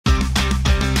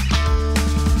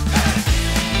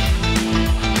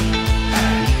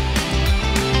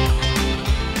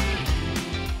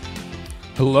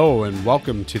Hello and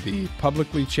welcome to the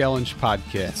Publicly Challenged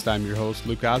Podcast. I'm your host,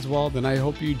 Luke Oswald, and I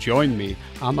hope you join me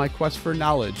on my quest for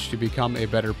knowledge to become a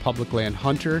better public land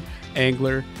hunter,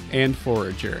 angler, and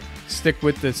forager. Stick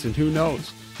with this and who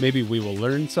knows, maybe we will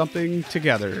learn something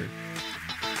together.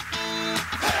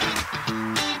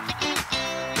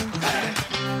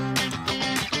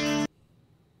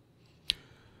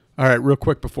 All right, real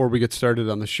quick before we get started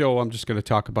on the show, I'm just going to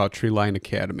talk about Treeline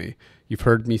Academy. You've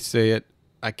heard me say it.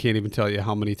 I can't even tell you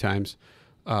how many times.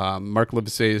 Mark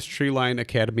Livesay is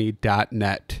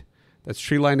treelineacademy.net. That's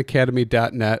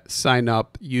treelineacademy.net. Sign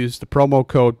up. Use the promo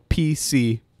code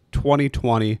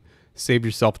PC2020. Save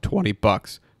yourself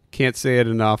 $20. Can't say it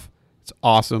enough. It's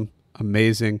awesome.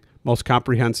 Amazing. Most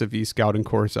comprehensive e-scouting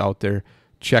course out there.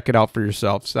 Check it out for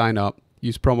yourself. Sign up.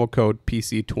 Use promo code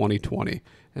PC2020.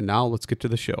 And now let's get to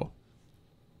the show.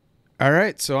 All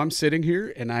right, so I'm sitting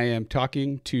here and I am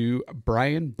talking to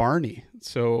Brian Barney.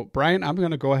 So, Brian, I'm going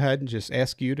to go ahead and just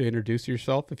ask you to introduce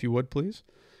yourself, if you would, please.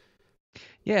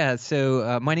 Yeah,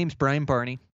 so my name's Brian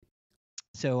Barney.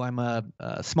 So I'm a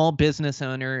small business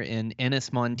owner in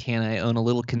Ennis, Montana. I own a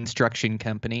little construction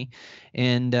company.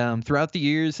 And throughout the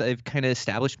years, I've kind of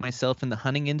established myself in the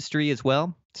hunting industry as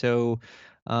well. So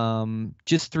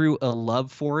just through a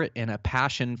love for it and a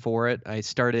passion for it, I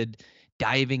started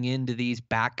diving into these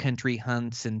backcountry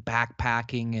hunts and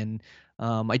backpacking, and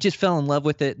I just fell in love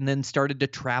with it, and then started to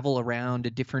travel around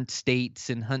to different states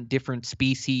and hunt different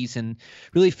species, and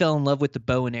really fell in love with the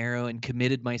bow and arrow and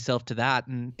committed myself to that.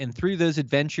 And through those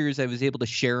adventures, I was able to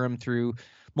share them through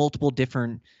multiple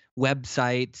different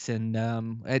websites, and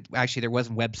actually there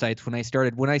wasn't websites when I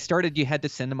started. When I started, you had to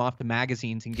send them off to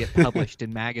magazines and get published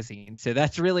in magazines. So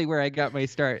that's really where I got my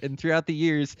start. And throughout the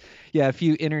years, yeah, a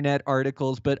few internet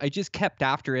articles, but I just kept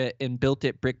after it and built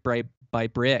it brick by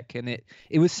brick. And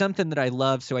it was something that I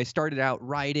loved. So I started out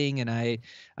writing, and I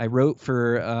wrote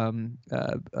for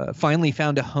finally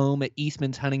found a home at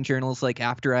Eastman's Hunting Journals, like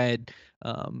after I had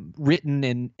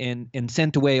written and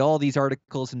sent away all these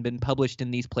articles and been published in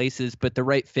these places, but the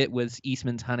right fit was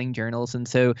Eastman's Hunting Journals. And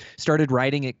so started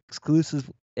writing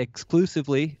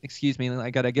exclusively, excuse me,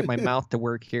 I got to get my mouth to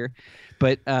work here,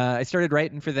 but I started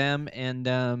writing for them.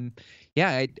 And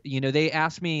yeah, they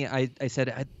asked me, I said,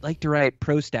 I'd like to write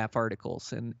pro staff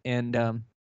articles. And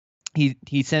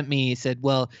he sent me, he said,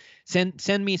 well,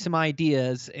 send me some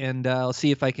ideas and I'll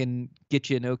see if I can get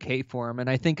you an okay for them. And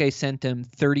I think I sent him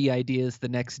 30 ideas the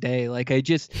next day. Like I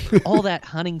just, all that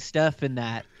hunting stuff and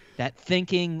that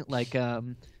thinking, like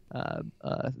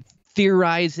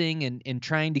theorizing and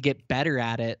trying to get better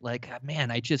at it. Like,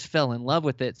 man, I just fell in love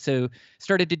with it. So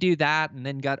started to do that, and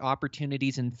then got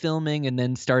opportunities in filming, and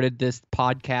then started this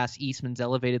podcast, Eastman's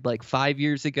Elevated, like 5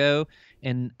 years ago.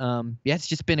 And yeah, it's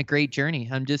just been a great journey.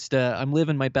 I'm just I'm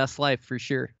living my best life for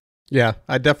sure. Yeah,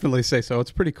 I definitely say so.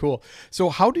 It's pretty cool. So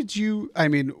where did you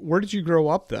grow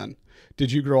up then?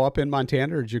 Did you grow up in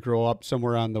Montana, or did you grow up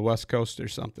somewhere on the West Coast or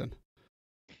something?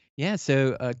 Yeah,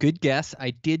 so good guess.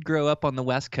 I did grow up on the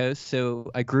West Coast.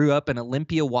 So I grew up in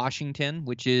Olympia, Washington,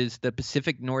 which is the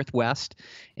Pacific Northwest.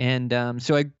 And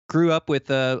so I grew up with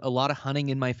a lot of hunting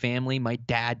in my family. My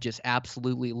dad just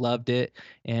absolutely loved it,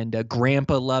 and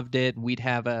grandpa loved it. And we'd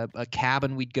have a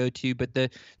cabin we'd go to. But the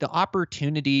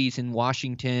opportunities in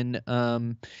Washington,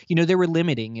 they were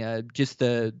limiting. Just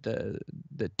the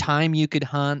time you could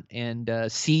hunt, and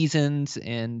seasons,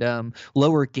 and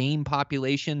lower game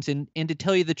populations. And to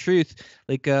tell you the truth,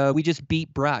 like we just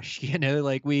beat brush,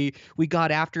 like we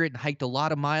got after it and hiked a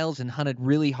lot of miles and hunted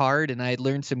really hard, and I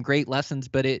learned some great lessons.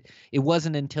 But it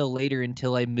wasn't until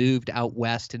I moved out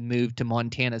west and moved to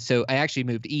Montana. So I actually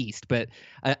moved east, but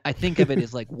I think of it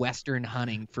as like western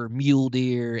hunting for mule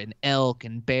deer and elk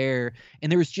and bear.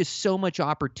 And there was just so much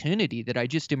opportunity that I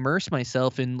just immersed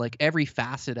myself in like every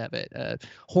facet of it.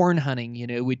 Horn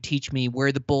hunting, would teach me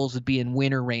where the bulls would be in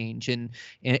winter range, and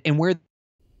where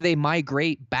they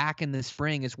migrate back in the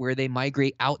spring is where they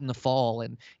migrate out in the fall,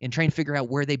 and try and figure out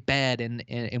where they bed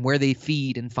and where they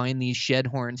feed and find these shed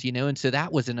horns, and so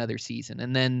that was another season.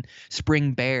 And then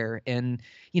spring bear, and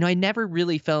I never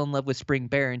really fell in love with spring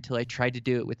bear until I tried to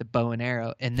do it with a bow and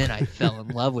arrow, and then I fell in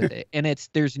love with it. And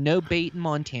there's no bait in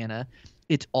Montana.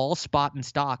 It's all spot and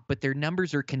stock, but their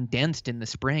numbers are condensed in the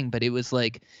spring. But it was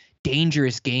like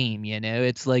dangerous game,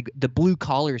 it's like the blue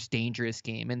collar's dangerous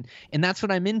game. And that's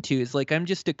what I'm into, is like, I'm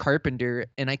just a carpenter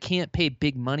and I can't pay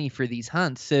big money for these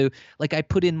hunts. So like I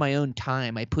put in my own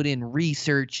time, I put in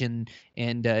research, and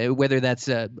whether that's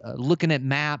looking at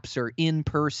maps or in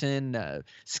person,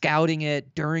 scouting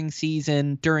it during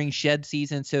season, during shed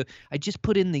season. So I just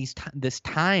put in this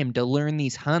time to learn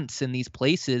these hunts and these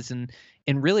places. And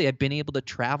and really I've been able to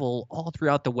travel all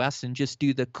throughout the West and just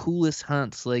do the coolest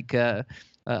hunts, like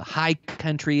high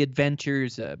country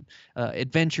adventures,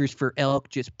 adventures for elk,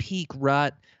 just peak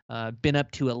rut. Been up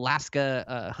to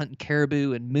Alaska hunting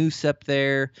caribou and moose up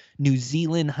there. New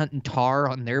Zealand hunting tar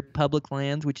on their public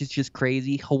lands, which is just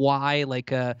crazy. Hawaii,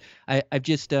 like I've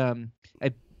just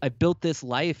I've built this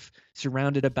life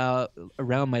surrounded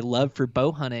around my love for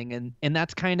bow hunting, and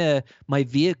that's kind of my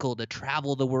vehicle to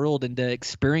travel the world and to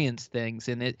experience things.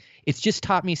 And it's just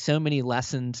taught me so many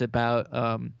lessons about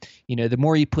the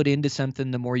more you put into something,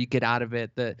 the more you get out of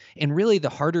it. And really the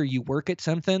harder you work at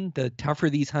something, the tougher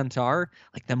these hunts are.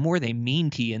 Like the more they mean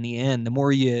to you in the end, the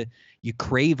more you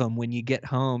crave them when you get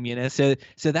home, so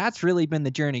that's really been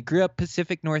the journey. Grew up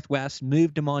Pacific Northwest,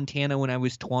 moved to Montana when I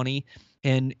was 20,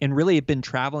 and really have been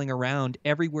traveling around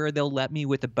everywhere they'll let me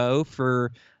with a bow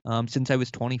for since I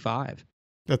was 25.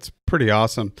 That's pretty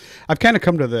awesome. I've kind of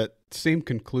come to the same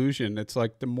conclusion. It's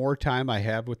like the more time I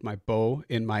have with my bow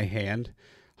in my hand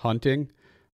hunting,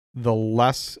 the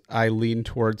less I lean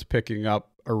towards picking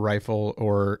up a rifle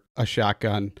or a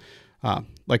shotgun.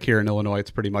 Like here in Illinois,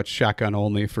 it's pretty much shotgun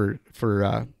only for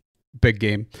big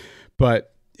game.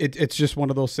 But it's just one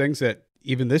of those things that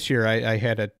even this year I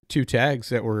had 2 tags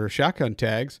that were shotgun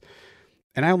tags,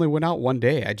 and I only went out one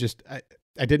day.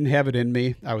 I didn't have it in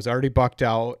me. I was already bucked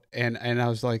out, and I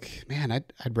was like, man,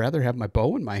 I'd rather have my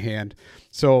bow in my hand.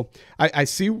 So I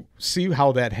see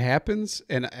how that happens,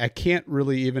 and I can't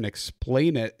really even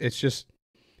explain it. It's just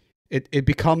it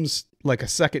becomes like a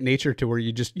second nature to where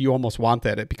you almost want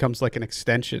that. It becomes like an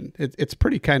extension. It's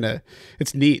pretty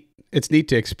it's neat. It's neat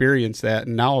to experience that.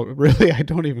 And now really I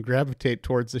don't even gravitate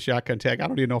towards the shotgun tag. I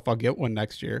don't even know if I'll get one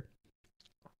next year.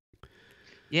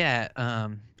 Yeah,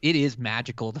 it is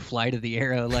magical, the flight of the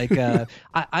arrow. Like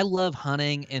I love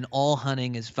hunting, and all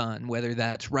hunting is fun, whether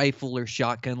that's rifle or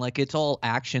shotgun. Like it's all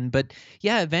action. But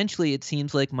yeah, eventually it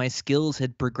seems like my skills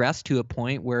had progressed to a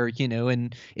point where,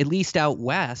 and at least out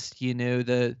west,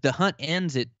 the hunt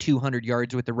ends at 200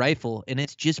 yards with the rifle, and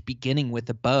it's just beginning with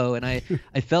the bow. And I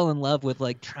fell in love with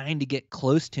like trying to get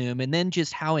close to him, and then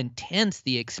just how intense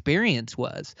the experience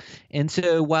was. And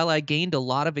so while I gained a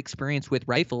lot of experience with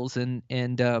rifles and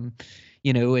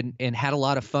had a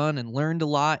lot of fun and learned a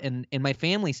lot, and my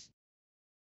family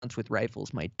with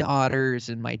rifles, my daughters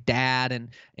and my dad, and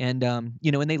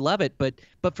they love it.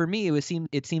 But for me, it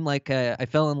seemed like I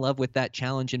fell in love with that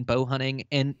challenge in bow hunting,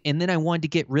 and then I wanted to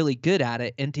get really good at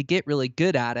it. And to get really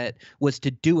good at it was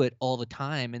to do it all the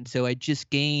time. And so I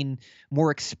just gained more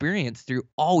experience through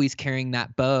always carrying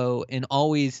that bow, and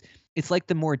always. It's like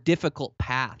the more difficult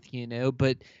path,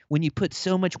 but when you put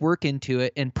so much work into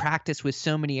it and practice with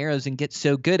so many arrows and get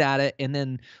so good at it, and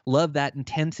then love that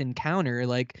intense encounter,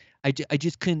 like I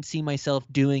just couldn't see myself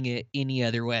doing it any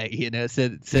other way, so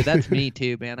that's me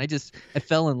too, man. I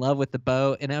fell in love with the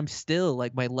bow, and I'm still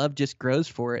like, my love just grows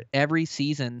for it every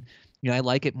season. I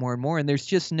like it more and more, and there's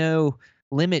just no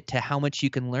limit to how much you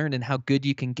can learn and how good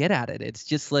you can get at it. It's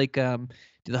just like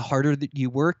the harder that you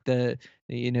work, the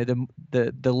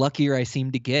luckier I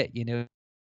seem to get,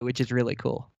 which is really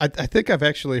cool. I think I've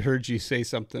actually heard you say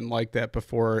something like that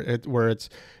before, where it's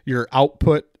your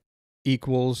output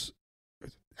equals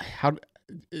how.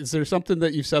 Is there something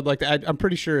that you've said like that? I'm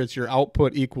pretty sure it's your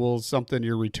output equals something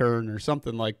your return, or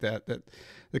something like that.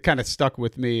 That kind of stuck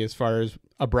with me as far as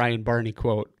a Brian Barney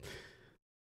quote.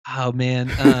 Oh man,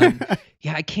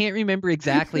 yeah, I can't remember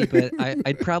exactly, but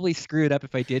I'd probably screw it up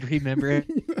if I did remember it.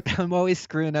 I'm always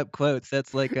screwing up quotes.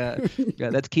 That's like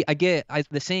that's key. I get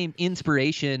the same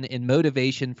inspiration and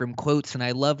motivation from quotes, and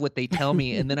I love what they tell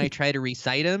me, and then I try to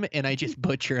recite them, and I just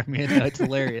butcher them. It's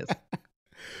hilarious.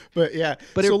 But yeah,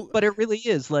 but it really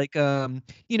is like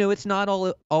it's not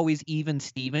always even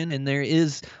Steven, and there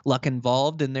is luck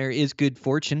involved, and there is good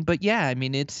fortune. But yeah, I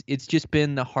mean it's just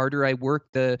been the harder I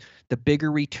work, the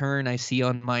bigger return I see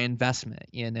on my investment.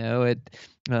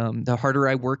 The harder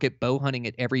I work at bow hunting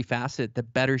at every facet, the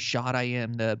better shot I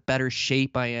am, the better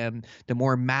shape I am, the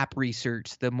more map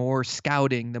research, the more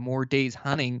scouting, the more days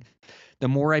hunting. The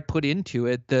more I put into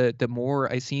it, the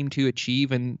more I seem to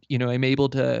achieve, and I'm able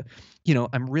to,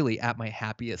 I'm really at my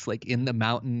happiest, like in the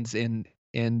mountains and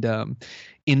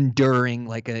enduring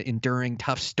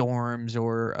tough storms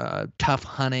or tough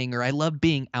hunting, or I love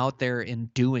being out there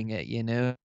and doing it.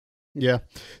 Yeah.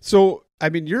 So I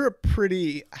mean, you're a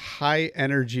pretty high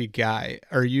energy guy.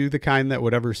 Are you the kind that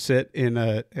would ever sit in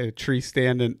a tree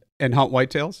stand and hunt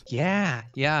whitetails? Yeah.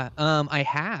 I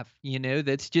have,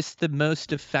 that's just the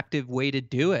most effective way to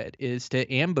do it, is to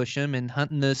ambush them and hunt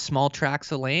in the small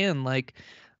tracts of land. Like,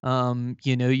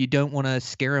 You don't want to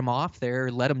scare them off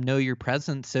there, let them know your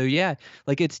presence. So yeah,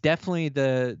 like it's definitely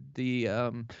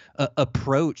the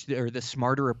approach, or the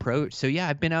smarter approach. So yeah,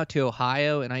 I've been out to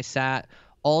Ohio and I sat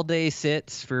all day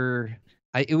sits for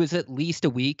it was at least a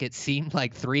week. It seemed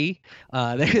like three.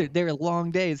 They're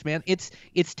long days, man. It's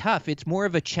tough. It's more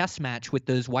of a chess match with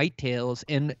those whitetails,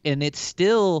 and it's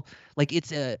still like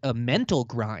it's a mental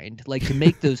grind, like to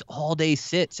make those all day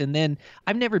sits. And then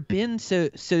I've never been so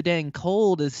dang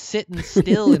cold as sitting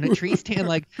still in a tree stand.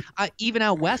 Like even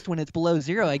out west when it's below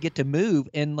zero, I get to move.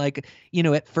 And like,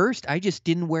 at first I just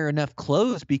didn't wear enough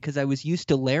clothes because I was used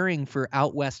to layering for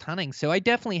out west hunting. So I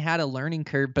definitely had a learning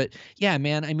curve. But yeah,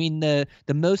 man, I mean the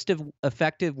most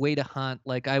effective way to hunt,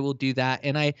 like I will do that.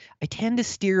 And I tend to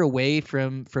steer away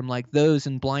from like those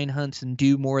and blind hunts and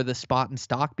do more of the spot and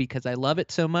stalk because I love it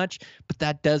so much. But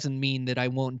that doesn't mean that I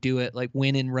won't do it. Like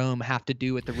when in Rome, have to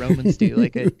do what the Romans do.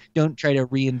 Like I don't try to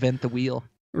reinvent the wheel.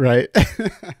 Right.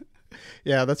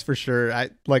 Yeah, that's for sure.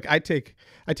 I take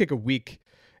a week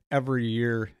every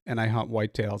year and I hunt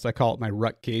whitetails. I call it my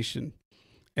rutcation.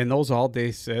 And those all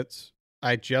day sits,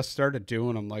 I just started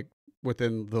doing them like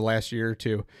within the last year or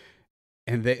two.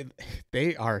 And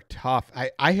they are tough.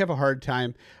 I have a hard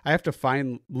time. I have to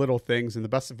find little things. And the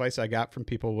best advice I got from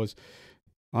people was,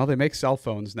 well, they make cell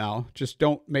phones now. Just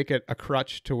don't make it a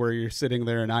crutch to where you're sitting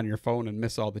there and on your phone and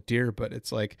miss all the deer. But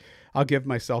it's like, I'll give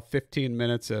myself 15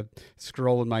 minutes of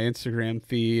scrolling my Instagram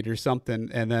feed or something.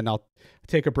 And then I'll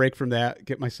take a break from that,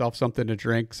 get myself something to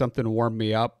drink, something to warm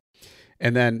me up.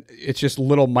 And then it's just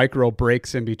little micro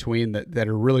breaks in between that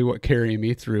are really what carry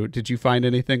me through. Did you find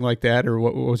anything like that, or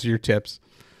what was your tips?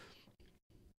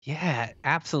 Yeah,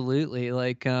 absolutely.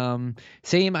 Like,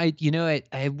 same.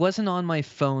 I wasn't on my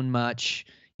phone much.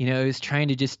 I was trying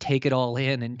to just take it all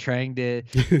in and trying to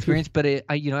experience. But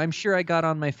I'm sure I got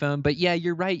on my phone. But yeah,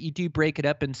 you're right. You do break it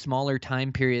up in smaller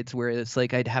time periods where it's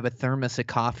like I'd have a thermos of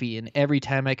coffee, and every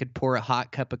time I could pour a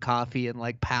hot cup of coffee and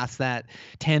like pass that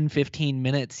 10, 15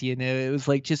 minutes, it was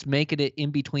like just making it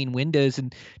in between windows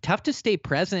and tough to stay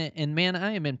present. And man,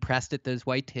 I am impressed at those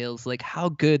whitetails, like how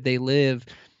good they live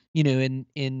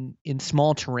in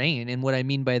small terrain. And what I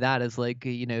mean by that is like,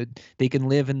 they can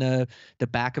live in the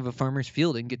back of a farmer's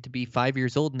field and get to be 5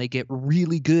 years old, and they get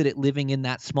really good at living in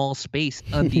that small space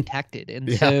undetected. And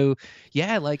Yeah. so,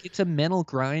 yeah, like it's a mental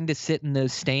grind to sit in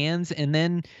those stands. And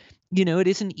then, it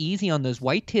isn't easy on those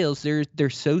whitetails. They're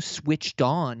so switched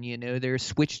on, they're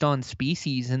switched on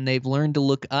species, and they've learned to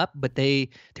look up, but they're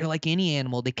like any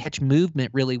animal. They catch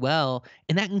movement really well,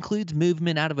 and that includes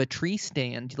movement out of a tree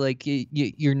stand. Like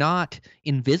you're not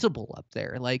invisible up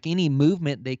there. Like any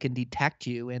movement, they can detect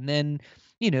you. And then,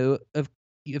 of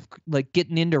if like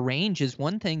getting into range is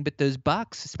one thing, but those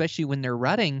bucks, especially when they're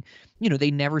rutting, they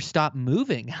never stop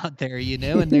moving out there,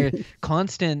 and they're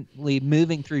constantly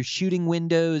moving through shooting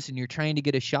windows, and you're trying to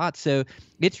get a shot. So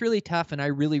it's really tough. And I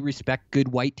really respect good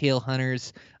whitetail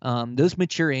hunters. Those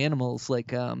mature animals,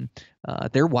 like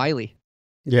they're wily.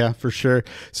 Yeah, for sure.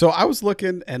 So I was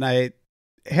looking, and I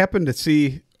happened to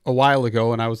see a while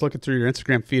ago, and I was looking through your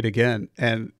Instagram feed again,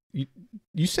 and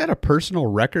you set a personal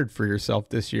record for yourself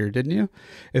this year, didn't you?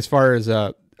 As far as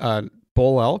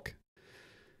bull elk.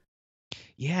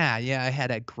 Yeah, I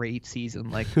had a great season.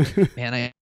 Like, man,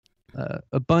 I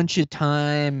a bunch of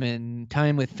time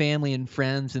with family and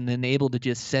friends, and then able to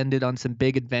just send it on some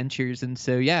big adventures. And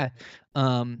so, yeah,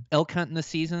 elk hunting the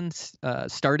seasons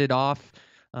started off.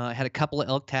 Had a couple of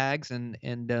elk tags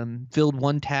and filled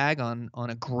one tag on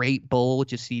a great bull,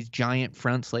 just these giant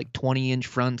fronts, like 20-inch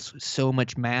fronts, so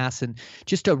much mass, and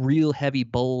just a real heavy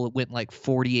bull. It went like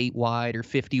 48 wide or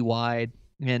 50 wide.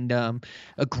 And a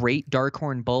great dark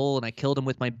horn bull, and I killed him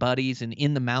with my buddies and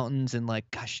in the mountains, and like,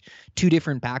 gosh, 2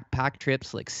 different backpack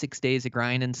trips, like 6 days of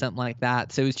grinding, something like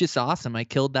that. So it was just awesome. I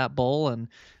killed that bull and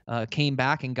came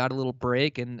back and got a little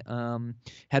break, and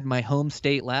had my home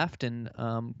state left, and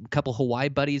a couple Hawaii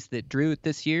buddies that drew it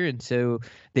this year, and so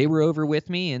they were over with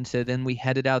me, and so then we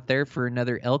headed out there for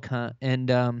another elk hunt.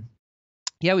 And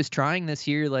yeah, I was trying this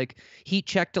year, like heat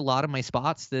checked a lot of my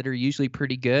spots that are usually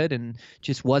pretty good, and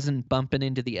just wasn't bumping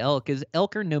into the elk. As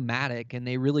elk are nomadic, and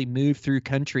they really move through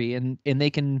country, and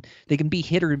they can be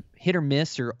hit or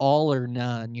miss, or all or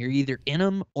none. You're either in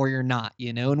them or you're not,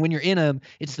 and when you're in them,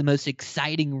 it's the most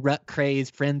exciting rut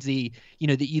craze frenzy,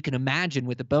 that you can imagine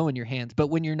with a bow in your hands. But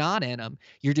when you're not in them,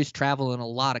 you're just traveling a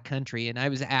lot of country. And I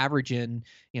was averaging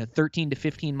 13 to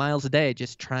 15 miles a day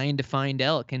just trying to find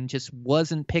elk, and just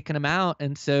wasn't picking them out.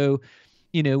 And so,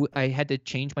 I had to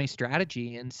change my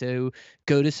strategy, and so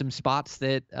go to some spots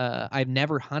that I've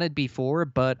never hunted before,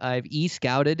 but I've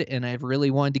e-scouted and I've really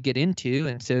wanted to get into.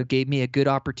 And so it gave me a good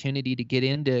opportunity to get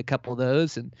into a couple of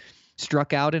those. And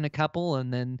struck out in a couple,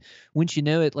 and then once you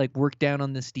know it, like worked down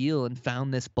on this deal and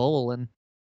found this bull. And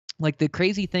like the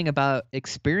crazy thing about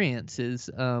experience is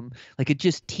like it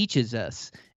just teaches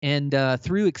us. And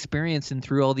through experience and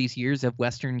through all these years of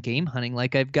Western game hunting,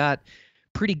 like I've got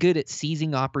pretty good at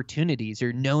seizing opportunities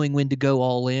or knowing when to go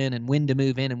all in and when to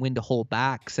move in and when to hold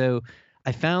back. So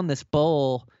I found this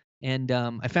bull, and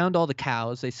I found all the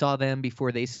cows. I saw them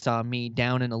before they saw me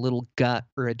down in a little gut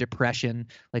or a depression,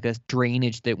 like a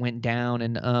drainage that went down.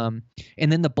 And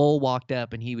then the bull walked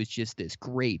up, and he was just this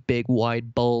great big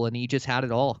wide bull, and he just had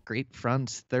it all. Great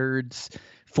fronts, thirds,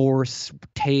 fourths,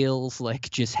 tails, like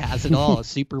just has it all.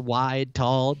 Super wide,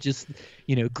 tall, just,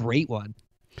 great one.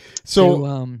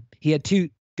 So he had two.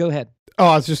 Go ahead. Oh,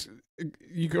 I was just,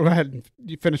 you go ahead and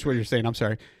you finish what you're saying. I'm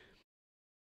sorry.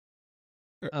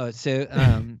 Oh, so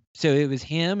it was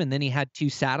him, and then he had two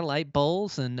satellite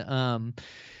bulls, and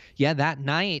yeah, that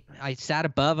night I sat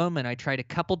above him and I tried a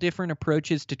couple different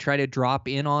approaches to try to drop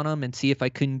in on him and see if I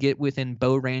couldn't get within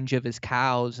bow range of his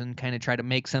cows and kind of try to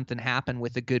make something happen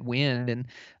with a good wind. And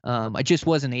I just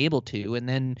wasn't able to. And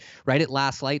then right at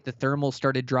last light, the thermal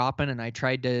started dropping, and I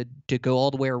tried to go all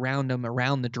the way around him,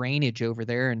 around the drainage over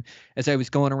there. And as I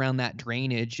was going around that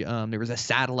drainage, there was a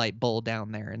satellite bull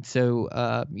down there. And so,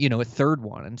 a third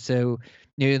one. And so,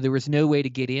 there was no way to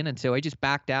get in. And so I just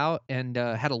backed out and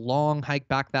had a long hike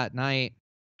back that night.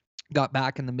 Got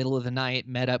back in the middle of the night,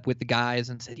 met up with the guys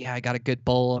and said, yeah, I got a good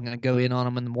bull. I'm going to go in on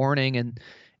him in the morning.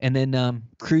 And then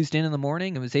cruised in the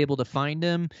morning and was able to find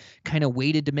him, kind of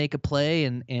waited to make a play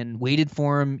and waited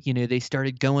for him. They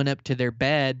started going up to their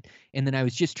bed, and then I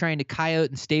was just trying to coyote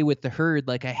and stay with the herd.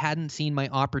 Like I hadn't seen my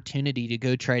opportunity to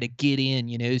go try to get in.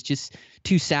 It was just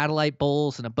two satellite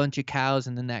bulls and a bunch of cows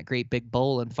and then that great big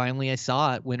bull. And finally I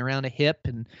saw it, went around a hip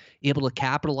and able to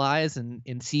capitalize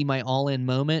and see my all-in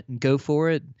moment and go for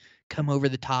it, come over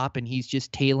the top, and he's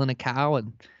just tailing a cow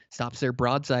and stops there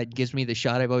broadside, gives me the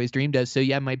shot I've always dreamed of. So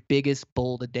yeah, my biggest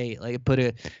bull to date. Like I put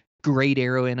a great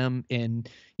arrow in him, and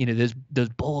those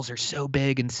bulls are so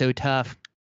big and so tough.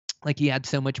 Like he had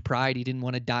so much pride, he didn't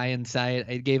want to die in sight.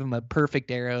 I gave him a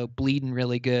perfect arrow, bleeding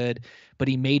really good, but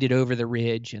he made it over the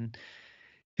ridge. And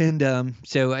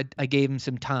so I gave him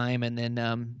some time, and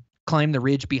then climbed the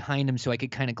ridge behind him so I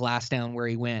could kind of glass down where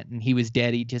he went, and he was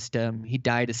dead. He just he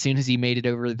died as soon as he made it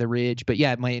over the ridge. But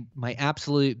yeah, my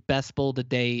absolute best bull to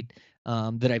date,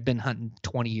 that I've been hunting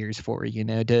 20 years for.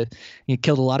 He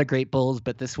killed a lot of great bulls,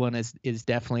 but this one is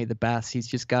definitely the best. He's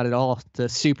just got it all.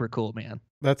 It's super cool, man.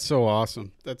 That's so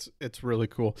awesome. It's really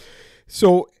cool.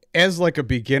 So as like a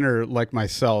beginner like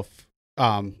myself,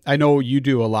 I know you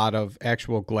do a lot of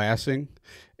actual glassing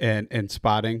and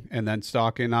spotting and then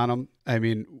stalking on them. I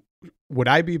mean, would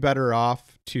I be better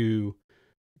off to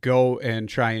go and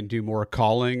try and do more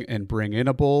calling and bring in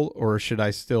a bull, or should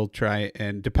I still try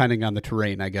and, depending on the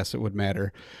terrain, I guess it would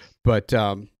matter, but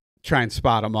try and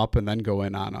spot them up and then go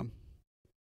in on them?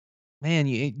 Man,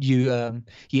 you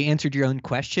answered your own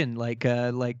question. Like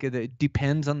it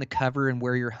depends on the cover and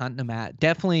where you're hunting them at.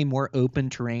 Definitely more open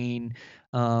terrain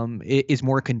is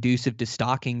more conducive to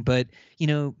stalking. But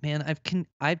man,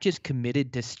 I've just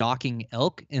committed to stalking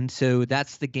elk, and so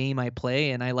that's the game I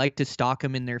play. And I like to stalk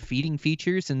them in their feeding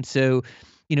features. And so,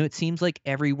 it seems like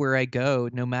everywhere I go,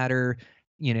 no matter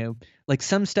like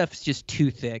some stuff's just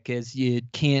too thick as you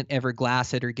can't ever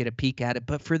glass it or get a peek at it.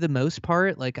 But for the most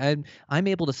part, like I'm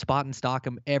able to spot and stalk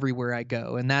them everywhere I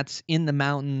go. And that's in the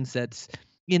mountains, that's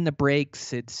in the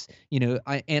breaks. It's,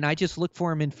 I just look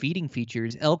for them in feeding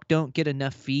features. Elk don't get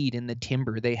enough feed in the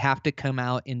timber. They have to come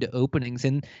out into openings.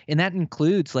 And that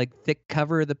includes like thick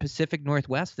cover of the Pacific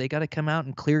Northwest. They got to come out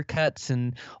in clear cuts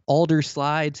and alder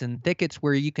slides and thickets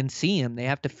where you can see them. They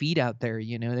have to feed out there.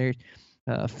 They're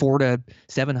 400 to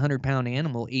 700 pound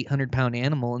animal, 800-pound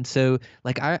animal. And so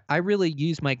like I really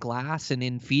use my glass and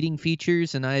in feeding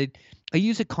features, and I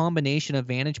use a combination of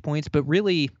vantage points, but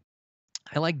really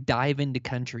I like dive into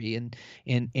country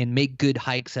and make good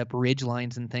hikes up ridge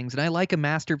lines and things. And I like a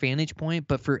master vantage point,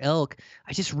 but for elk,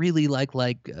 I just really like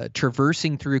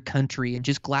traversing through country and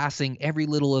just glassing every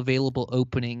little available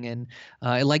opening. And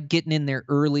I like getting in there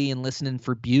early and listening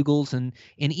for bugles. And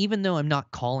even though I'm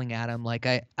not calling at them, like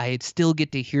I still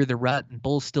get to hear the rut and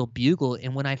bulls still bugle.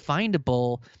 And when I find a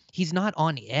bull, he's not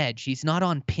on edge. He's not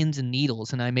on pins and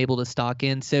needles, and I'm able to stalk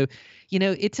in. So,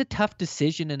 it's a tough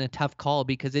decision and a tough call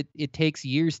because it takes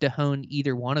years to hone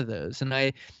either one of those. And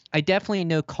I definitely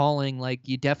know calling, like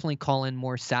you definitely call in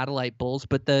more satellite bulls,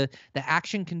 but the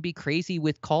action can be crazy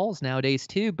with calls nowadays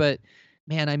too. But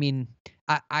man, I mean,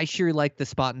 I sure like the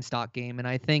spot and stalk game. And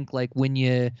I think like when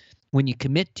you when you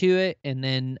commit to it and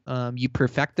then you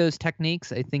perfect those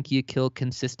techniques, I think you kill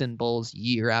consistent bulls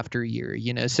year after year,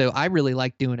 you know. So I really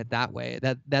like doing it that way.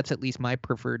 That's at least my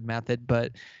preferred method,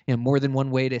 but you know, more than one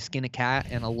way to skin a cat,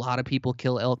 and a lot of people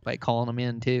kill elk by calling them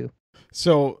in too.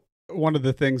 So one of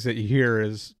the things that you hear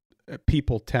is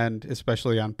people tend,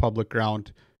 especially on public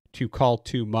ground, to call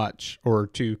too much or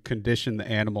to condition the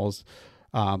animals.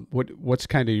 What's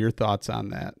kind of your thoughts on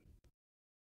that?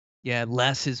 Yeah,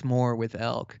 less is more with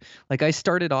elk. Like I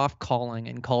started off calling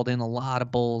and called in a lot of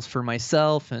bulls for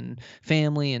myself and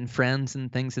family and friends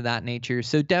and things of that nature.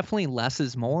 So definitely less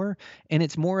is more. And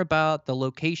it's more about the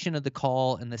location of the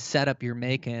call and the setup you're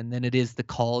making than it is the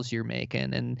calls you're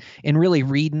making, and really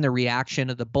reading the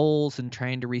reaction of the bulls and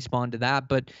trying to respond to that.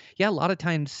 But yeah, a lot of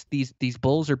times these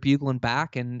bulls are bugling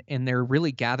back and they're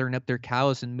really gathering up their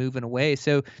cows and moving away.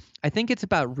 So I think it's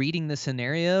about reading the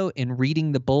scenario and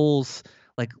reading the bulls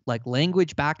like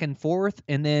language back and forth,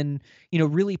 and then you know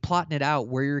really plotting it out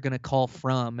where you're going to call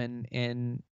from.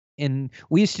 And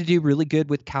we used to do really good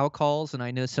with cow calls, and I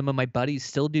know some of my buddies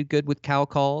still do good with cow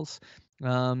calls.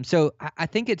 So I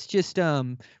think it's just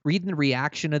reading the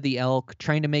reaction of the elk,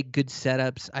 trying to make good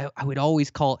setups. I would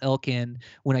always call elk in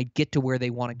when I get to where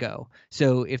they want to go.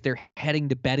 So if they're heading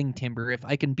to bedding timber, if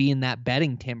I can be in that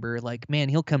bedding timber, like man,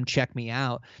 he'll come check me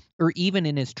out. Or even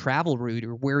in his travel route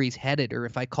or where he's headed, or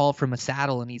if I call from a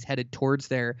saddle and he's headed towards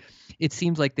there, it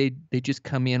seems like they just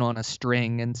come in on a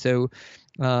string. And so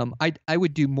I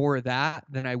would do more of that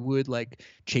than I would like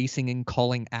chasing and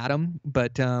calling at him.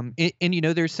 But and you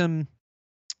know, there's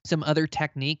some other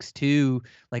techniques too,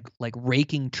 like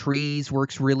raking trees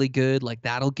works really good. Like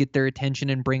that'll get their attention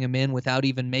and bring them in without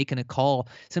even making a call.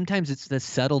 Sometimes it's the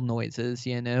subtle noises,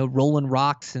 you know, rolling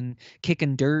rocks and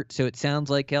kicking dirt, so it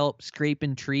sounds like help,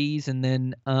 scraping trees. And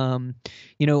then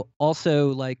you know,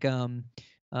 also like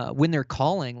when they're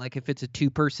calling, like if it's a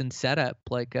two-person setup,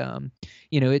 like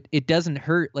you know, it doesn't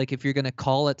hurt like if you're going to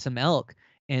call at some elk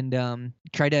and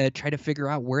try to figure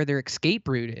out where their escape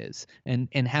route is, and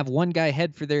have one guy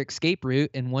head for their escape route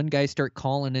and one guy start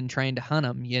calling and trying to hunt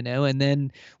them, you know. And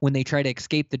then when they try to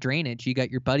escape the drainage, you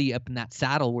got your buddy up in that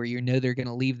saddle where you know they're going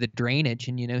to leave the drainage,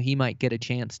 and you know he might get a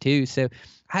chance too. So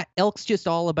elk's just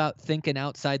all about thinking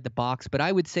outside the box, but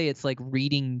I would say it's like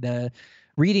reading the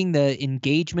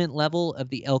engagement level of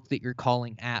the elk that you're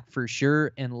calling at for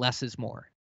sure, and less is more.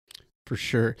 For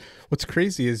sure. What's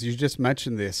crazy is you just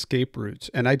mentioned the escape routes.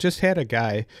 And I just had a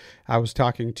guy I was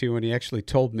talking to, and he actually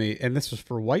told me, and this was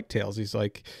for whitetails. He's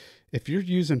like, if you're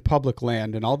using public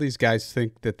land and all these guys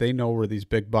think that they know where these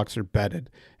big bucks are bedded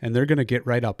and they're going to get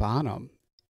right up on them,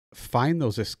 find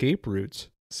those escape routes,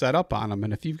 set up on them.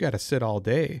 And if you've got to sit all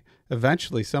day,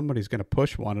 eventually somebody's going to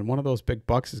push one, and one of those big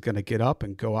bucks is going to get up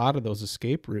and go out of those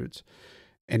escape routes,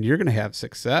 and you're going to have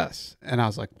success. And I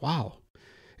was like, wow.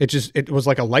 It was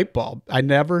like a light bulb. I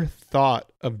never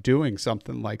thought of doing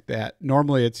something like that.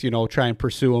 Normally it's, you know, try and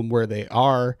pursue them where they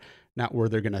are, not where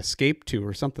they're going to escape to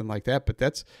or something like that. But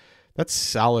that's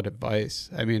solid advice.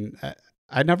 I mean,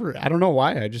 I don't know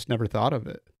why. I just never thought of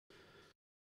it.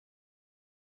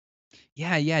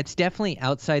 Yeah, it's definitely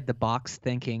outside the box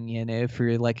thinking, you know,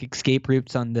 for like escape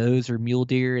routes on those or mule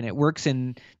deer, and it works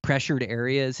in pressured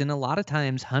areas. And a lot of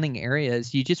times hunting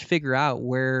areas, you just figure out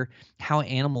how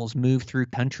animals move through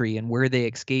country and where they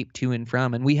escape to and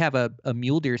from. And we have a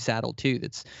mule deer saddle too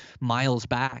that's miles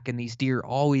back, and these deer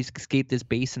always escape this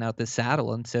basin out this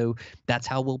saddle. And so that's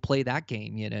how we'll play that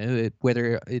game, you know,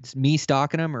 whether it's me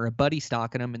stalking them or a buddy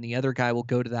stalking them, and the other guy will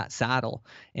go to that saddle.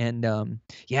 And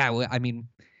I mean,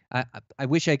 I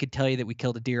wish I could tell you that we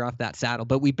killed a deer off that saddle,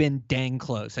 but we've been dang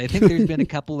close. I think there's been a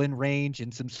couple in range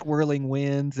and some swirling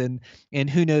winds, and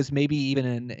who knows, maybe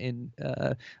even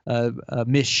a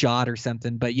missed shot or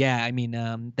something. But yeah, I mean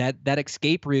that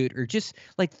escape route, or just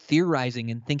like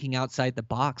theorizing and thinking outside the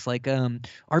box. Like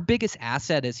our biggest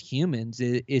asset as humans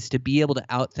is to be able to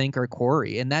outthink our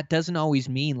quarry, and that doesn't always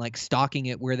mean like stalking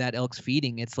it where that elk's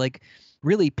feeding. It's like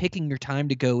really picking your time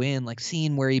to go in, like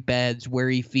seeing where he beds, where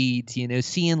he feeds, you know,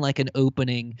 seeing like an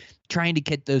opening, trying to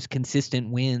get those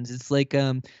consistent wins. It's like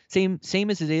same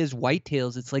as it is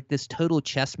whitetails. It's like this total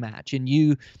chess match. And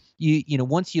you know,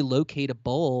 once you locate a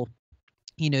bull,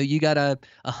 you know, you got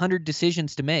 100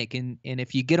 decisions to make, and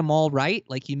if you get them all right,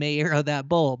 like you may arrow that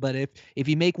bull. But if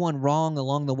you make one wrong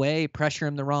along the way, pressure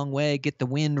him the wrong way, get the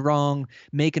wind wrong,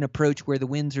 make an approach where the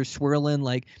winds are swirling,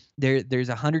 like there's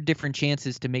 100 different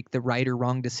chances to make the right or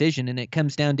wrong decision, and it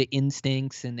comes down to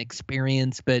instincts and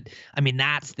experience. But I mean,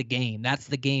 that's the game. That's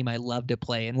the game I love to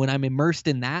play. And when I'm immersed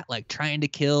in that, like trying to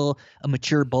kill a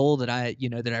mature bull that I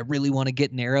really want to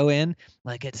get an arrow in,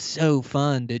 like it's so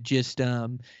fun to just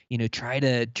try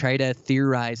to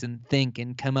theorize and think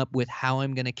and come up with how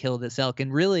I'm going to kill this elk.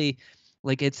 And really,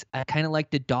 like I kind of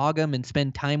like to dog them and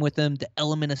spend time with them. The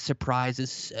element of surprise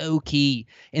is so key.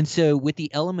 And so with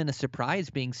the element of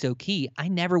surprise being so key, I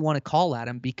never want to call at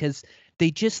them, because they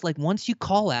just, like, once you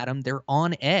call at them, they're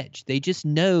on edge. They just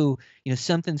know,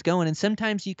 something's going. And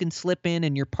sometimes you can slip in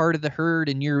and you're part of the herd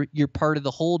and you're part of the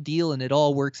whole deal and it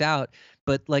all works out.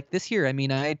 But like this year, I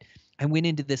mean, I went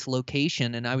into this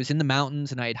location and I was in the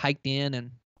mountains and I had hiked in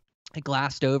and I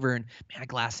glassed over, and man, I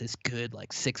glassed this good,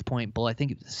 like 6-point bull. I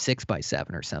think it was a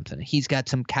 6x7 or something. And he's got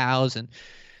some cows. And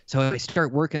so I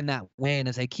start working that way. And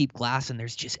as I keep glassing,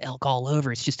 there's just elk all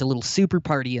over. It's just a little super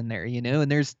party in there,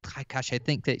 and there's, gosh, I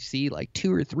think they see like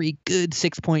 2 or 3 good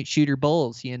 6-point shooter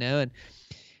bulls, and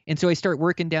so I start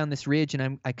working down this ridge,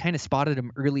 and I kind of spotted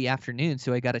them early afternoon.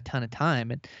 So I got a ton of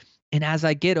time. And as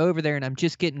I get over there and I'm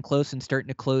just getting close and starting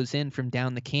to close in from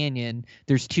down the canyon,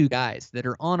 there's 2 guys that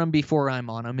are on them before I'm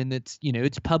on them. And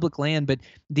it's public land, but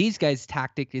these guys'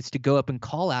 tactic is to go up and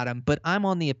call at them. But I'm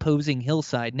on the opposing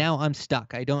hillside. Now I'm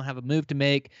stuck. I don't have a move to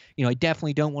make. I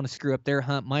definitely don't want to screw up their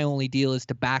hunt. My only deal is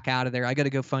to back out of there. I got to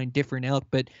go find different elk.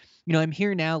 But I'm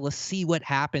here now. Let's see what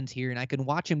happens here. And I can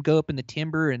watch them go up in the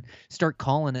timber and start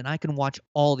calling, and I can watch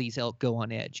all these elk go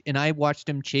on edge. And I watched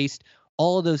them chase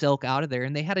all of those elk out of there,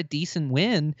 and they had a decent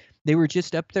win. They were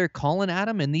just up there calling at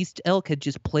them, and these elk had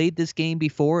just played this game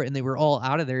before, and they were all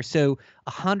out of there. So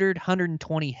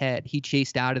 120 head he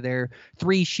chased out of there,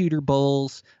 3 shooter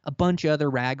bulls, a bunch of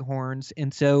other raghorns.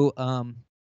 And so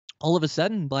all of a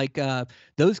sudden, like,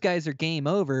 those guys are game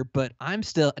over, but I'm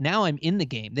in the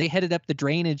game. They headed up the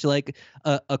drainage, like,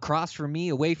 across from me,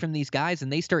 away from these guys,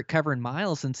 and they start covering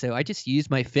miles. And so I just used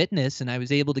my fitness, and I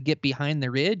was able to get behind the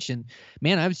ridge, and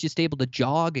man, I was just able to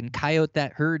jog and coyote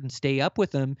that herd and stay up with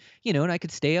them, and I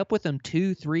could stay up with them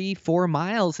 2, 3, 4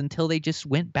 miles until they just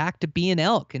went back to being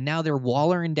elk. And now they're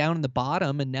wallering down in the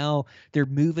bottom, and now they're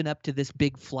moving up to this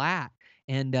big flat.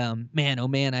 And man, oh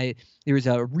man, there was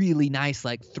a really nice,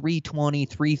 like, 320,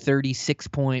 330,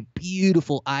 6-point,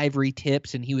 beautiful ivory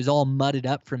tips, and he was all mudded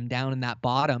up from down in that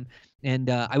bottom. And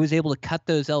I was able to cut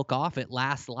those elk off at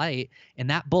last light, and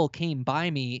that bull came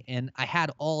by me, and I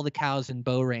had all the cows in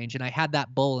bow range, and I had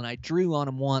that bull, and I drew on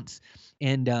him once,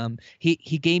 and he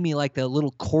gave me like the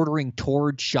little quartering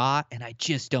toward shot, and I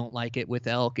just don't like it with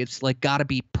elk. It's like got to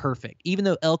be perfect. Even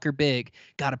though elk are big,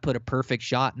 got to put a perfect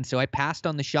shot. And so I passed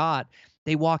on the shot.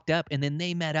 They walked up, and then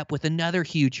they met up with another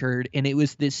huge herd, and it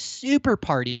was this super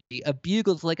party of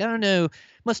bugles. Like, I don't know,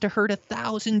 must have heard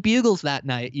 1,000 bugles that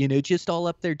night, just all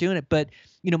up there doing it. But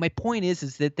my point is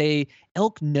that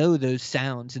elk know those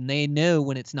sounds, and they know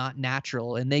when it's not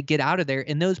natural, and they get out of there.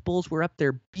 And those bulls were up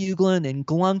there bugling and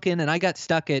glunking, and I got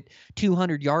stuck at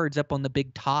 200 yards up on the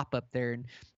big top up there,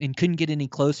 and couldn't get any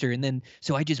closer. And then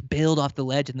so I just bailed off the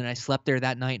ledge, and then I slept there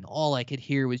that night, and all I could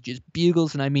hear was just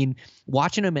bugles. And I mean,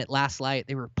 watching them at last light,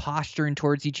 they were posturing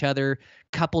towards each other.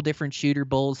 Couple different shooter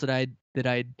bulls that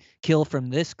I'd kill from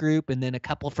this group, and then a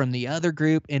couple from the other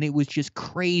group, and it was just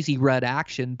crazy rut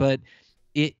action. But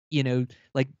it,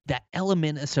 like, that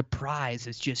element of surprise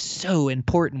is just so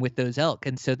important with those elk.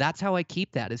 And so that's how I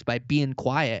keep that, is by being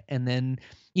quiet and then,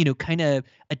 kind of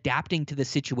adapting to the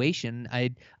situation. I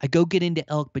go get into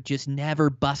elk, but just never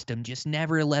bust them, just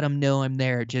never let them know I'm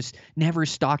there, just never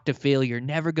stalk to failure,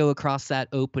 never go across that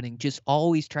opening, just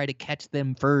always try to catch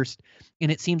them first.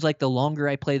 And it seems like the longer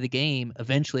I play the game,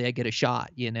 eventually I get a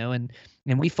shot, and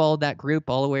we followed that group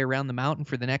all the way around the mountain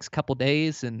for the next couple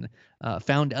days, and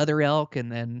found other elk, and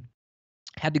then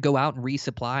had to go out and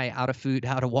resupply, out of food,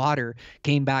 out of water,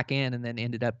 came back in, and then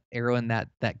ended up arrowing that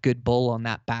good bull on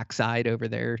that backside over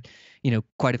there,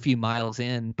 quite a few miles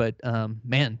in. But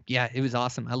man, yeah, it was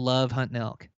awesome. I love hunting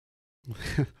elk.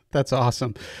 That's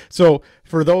awesome. So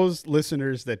for those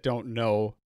listeners that don't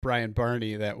know Brian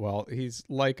Barney that well, he's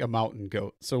like a mountain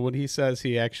goat. So when he says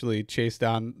he actually chased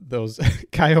down those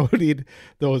coyoted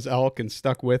those elk and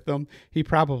stuck with them, he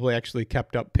probably actually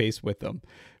kept up pace with them,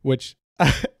 which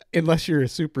unless you're a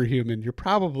superhuman, you're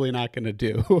probably not going to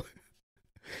do.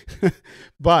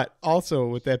 But also,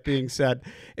 with that being said,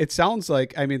 it sounds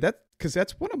like, I mean, because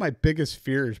that's one of my biggest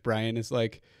fears, Brian, is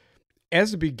like,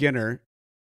 as a beginner,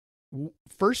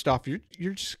 first off,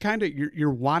 you're just kind of, you're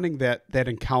wanting that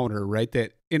encounter, right?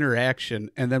 That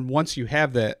interaction. And then once you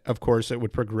have that, of course, it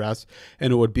would progress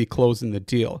and it would be closing the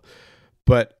deal.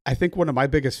 But I think one of my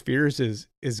biggest fears is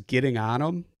getting on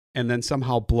them and then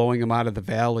somehow blowing them out of the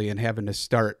valley and having to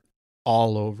start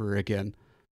all over again.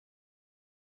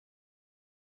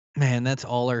 Man, that's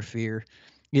all our fear.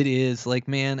 It is like,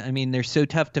 man, I mean, they're so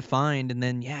tough to find. And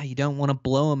then, yeah, you don't want to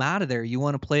blow them out of there. You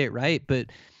want to play it right. But,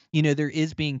 there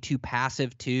is being too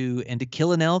passive too. And to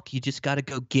kill an elk, you just got to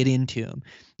go get into them.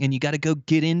 And you got to go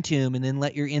get into them and then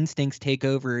let your instincts take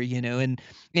over.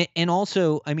 And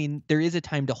also, I mean, there is a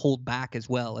time to hold back as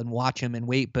well and watch them and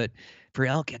wait. But for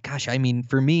elk, gosh, I mean,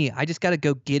 for me, I just got to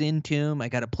go get into them. I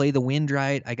got to play the wind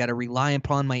right. I got to rely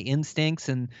upon my instincts.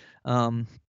 And, um,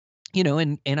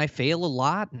 and I fail a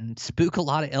lot and spook a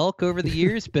lot of elk over the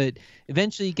years, but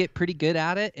eventually you get pretty good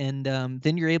at it, and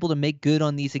then you're able to make good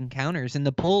on these encounters. And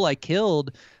the bull I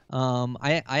killed,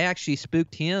 I actually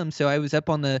spooked him. So I was up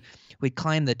on we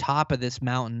climbed the top of this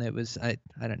mountain that was I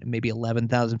don't know, maybe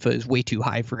 11,000 foot. It was way too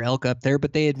high for elk up there,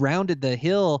 but they had rounded the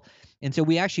hill, and so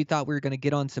we actually thought we were going to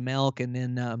get on some elk, and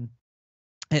then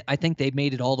I think they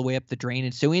made it all the way up the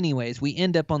drainage. So anyways, we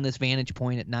end up on this vantage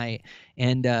point at night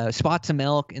and spot some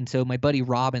elk. And so my buddy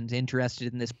Robin's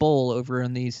interested in this bull over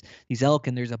on these elk,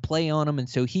 and there's a play on them. And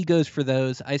so he goes for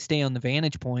those. I stay on the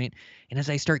vantage point, and as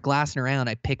I start glassing around,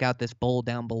 I pick out this bull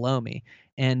down below me.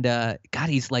 And God,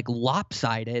 he's like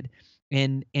lopsided.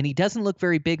 And he doesn't look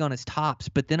very big on his tops,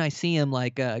 but then I see him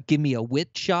like give me a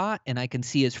width shot, and I can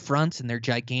see his fronts, and they're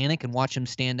gigantic, and watch him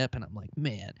stand up, and I'm like,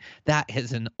 man, that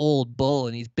is an old bull,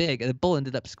 and he's big. The bull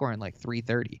ended up scoring like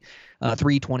 330,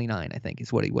 329, I think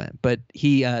is what he went. But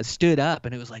he stood up,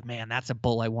 and it was like, man, that's a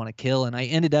bull I want to kill. And I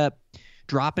ended up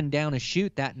dropping down a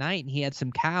chute that night, and he had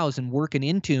some cows and working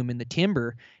into him in the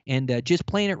timber and just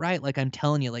playing it right. Like I'm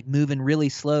telling you, like moving really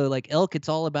slow. Like elk, it's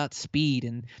all about speed,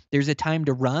 and there's a time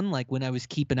to run, like when I was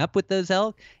keeping up with those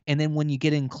elk, and then when you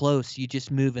get in close, you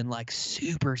just moving like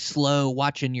super slow,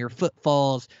 watching your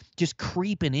footfalls, just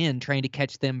creeping in, trying to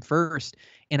catch them first.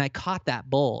 And I caught that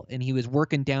bull, and he was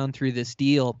working down through this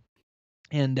deal.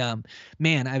 And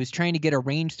man, I was trying to get a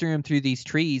range through him through these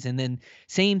trees, and then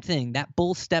same thing. That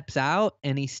bull steps out,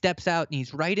 and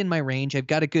he's right in my range. I've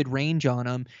got a good range on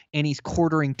him, and he's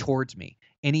quartering towards me.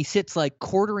 And he sits like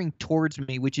quartering towards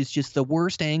me, which is just the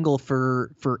worst angle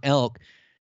for elk.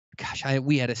 Gosh,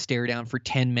 we had a stare down for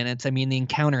 10 minutes. I mean, the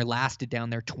encounter lasted down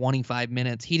there 25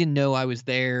 minutes. He didn't know I was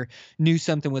there, knew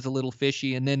something was a little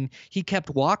fishy, and then he kept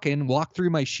walked through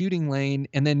my shooting lane,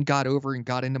 and then got over and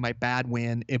got into my bad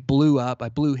wind. It blew up. I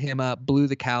blew him up, blew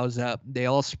the cows up. They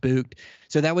all spooked.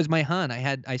 So that was my hunt.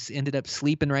 I ended up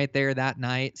sleeping right there that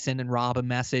night, sending Rob a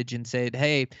message and said,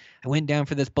 hey, I went down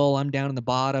for this bull. I'm down in the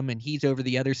bottom, and he's over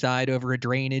the other side over a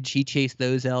drainage. He chased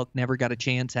those elk, never got a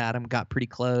chance at him, got pretty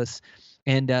close.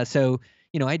 And so,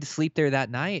 I had to sleep there that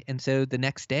night. And so the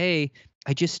next day,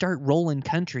 I just start rolling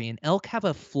country, and elk have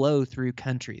a flow through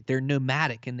country. They're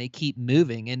nomadic, and they keep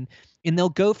moving, and they'll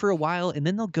go for a while, and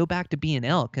then they'll go back to being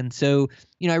elk. And so,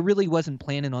 I really wasn't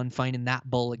planning on finding that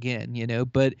bull again,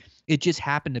 but it just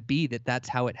happened to be that that's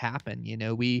how it happened.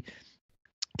 We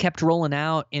kept rolling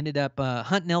out, ended up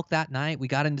hunting elk that night. We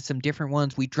got into some different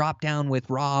ones. We dropped down with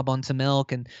Rob on some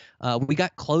elk, and we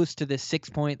got close to this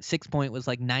 6-point. 6-point was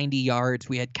like 90 yards.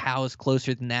 We had cows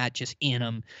closer than that, just in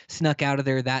them. Snuck out of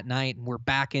there that night, and we're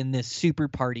back in this super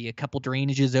party, a couple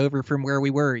drainages over from where we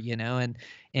were,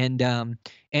 and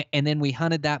then we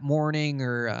hunted that morning,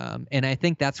 and I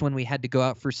think that's when we had to go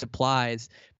out for supplies.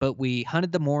 But we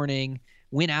hunted the morning,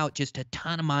 went out just a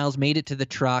ton of miles, made it to the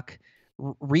truck,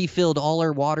 refilled all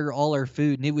our water, all our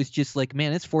food, and it was just like,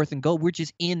 man, it's 4th and goal. We're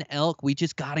just in elk. We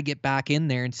just got to get back in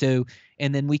there.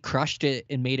 And then we crushed it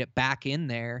and made it back in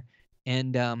there.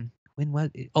 And when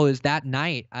was it? Oh, it was that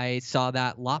night I saw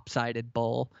that lopsided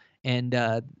bull. And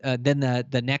then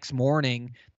the next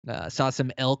morning, saw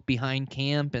some elk behind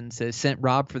camp, and so sent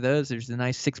Rob for those. There's a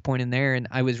nice 6-point in there, and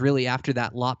I was really after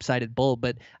that lopsided bull,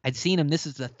 but I'd seen him. This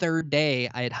is the 3rd day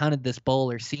I had hunted this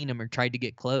bull or seen him or tried to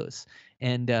get close.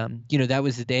 And that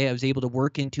was the day I was able to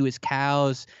work into his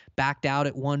cows, backed out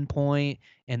at one point,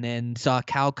 and then saw a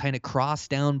cow kind of cross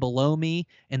down below me.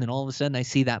 And then all of a sudden I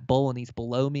see that bull, and he's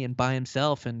below me and by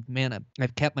himself. And man,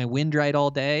 I've kept my wind right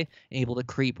all day, able to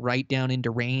creep right down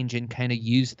into range and kind of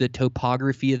use the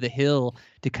topography of the hill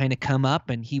to kind of come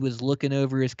up. And he was looking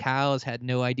over his cows, had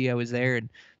no idea I was there, and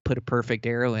put a perfect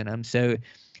arrow in him. So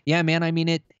yeah, man, I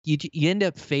mean, you end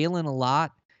up failing a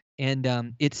lot.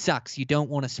 And it sucks. You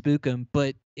don't want to spook them,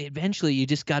 but eventually you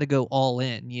just got to go all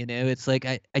in. It's like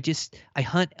I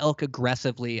hunt elk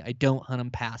aggressively. I don't hunt them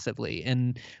passively.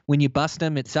 And when you bust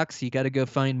them, it sucks. You got to go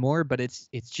find more, but it's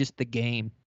just the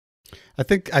game. I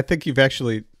think you've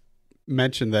actually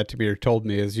mentioned that to me or told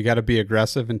me is you got to be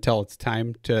aggressive until it's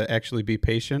time to actually be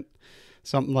patient.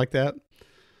 Something like that.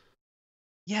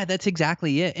 Yeah, that's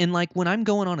exactly it. And like when I'm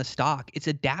going on a stalk, it's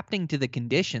adapting to the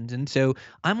conditions. And so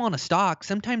I'm on a stalk.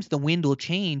 Sometimes the wind will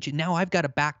change, and now I've got to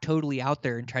back totally out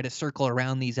there and try to circle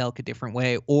around these elk a different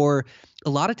way. Or a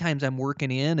lot of times I'm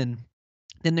working in, and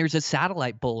then there's a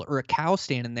satellite bull or a cow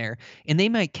standing there, and they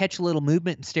might catch a little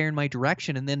movement and stare in my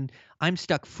direction, and then I'm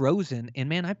stuck frozen. And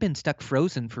man, I've been stuck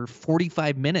frozen for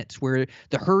 45 minutes where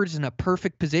the herd's in a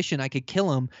perfect position. I could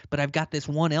kill him, but I've got this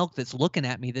one elk that's looking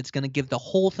at me that's going to give the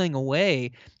whole thing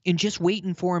away, and just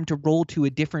waiting for him to roll to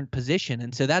a different position.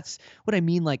 And so that's what I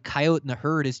mean, like coyote in the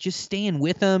herd is just staying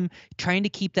with them, trying to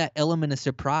keep that element of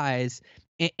surprise.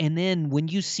 And then when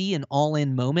you see an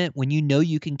all-in moment, when you know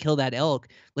you can kill that elk,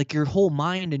 like your whole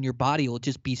mind and your body will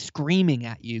just be screaming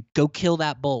at you, go kill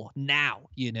that bull now.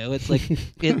 It's like,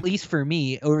 at least for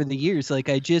me over the years, like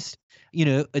I just,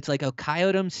 it's like, I'll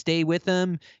coyote them, stay with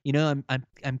them.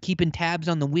 I'm keeping tabs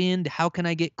on the wind. How can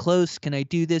I get close? Can I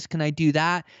do this? Can I do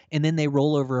that? And then they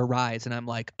roll over a rise, and I'm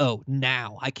like, oh,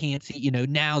 now I can't see,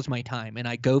 now's my time. And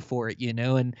I go for it,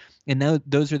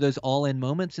 those are those all-in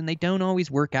moments, and they don't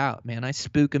always work out, man. I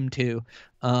spook them too.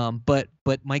 But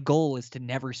my goal is to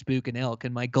never spook an elk,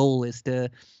 and my goal is to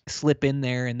slip in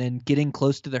there and then get in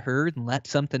close to the herd and let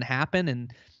something happen.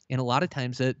 And a lot of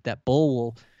times that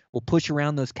bull will push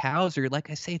around those cows, or like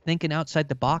I say, thinking outside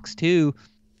the box too,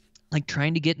 like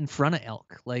trying to get in front of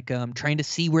elk, like trying to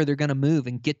see where they're going to move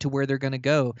and get to where they're going to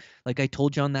go. Like I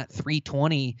told you on that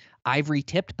 320 ivory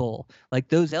tipped bull, like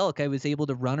those elk, I was able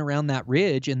to run around that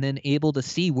ridge and then able to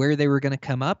see where they were going to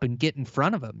come up and get in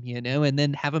front of them, and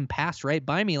then have them pass right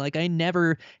by me. Like I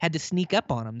never had to sneak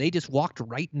up on them. They just walked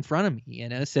right in front of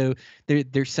me. So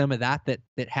there's some of that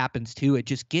happens too. It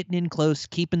just getting in close,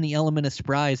 keeping the element of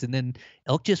surprise, and then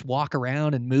elk just walk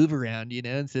around and move around,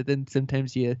 and so then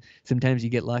sometimes you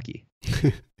get lucky.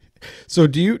 So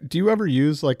do you ever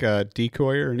use like a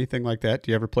decoy or anything like that?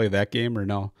 Do you ever play that game or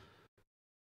no?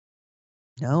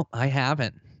 No, I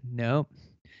haven't. No.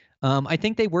 I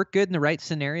think they work good in the right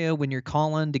scenario when you're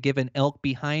calling to give an elk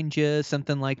behind you,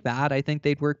 something like that. I think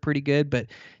they'd work pretty good. But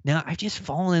now I just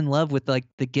fallen in love with like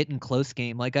the getting close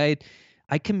game. Like I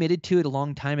committed to it a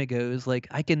long time ago. It was like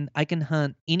I can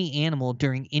hunt any animal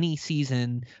during any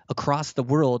season across the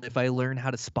world if I learn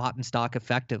how to spot and stalk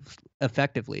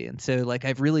effectively. And so like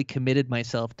I've really committed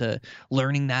myself to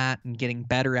learning that and getting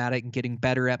better at it and getting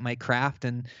better at my craft.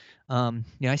 And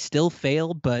I still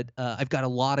fail, but I've got a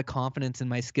lot of confidence in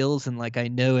my skills, and like I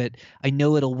know it. I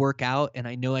know it'll work out, and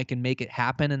I know I can make it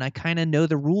happen. And I kind of know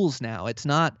the rules now. It's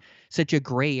not such a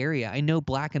gray area. I know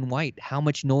black and white how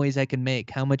much noise I can make,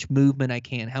 how much movement I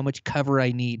can, how much cover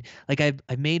I need. Like I've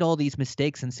made all these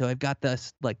mistakes, and so I've got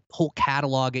this like whole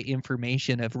catalog of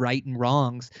information of right and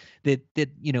wrongs that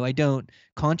I don't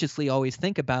consciously always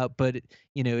think about, but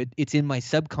it's in my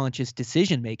subconscious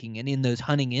decision making and in those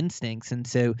hunting instincts. And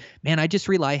so, man, I just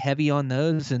rely heavy on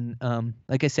those. And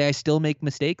like I say, I still make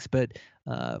mistakes, but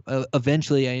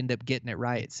eventually I end up getting it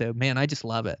right. So, man, I just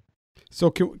love it. So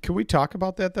can we talk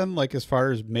about that then? Like as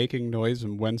far as making noise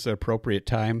and when's the appropriate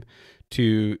time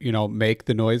to, make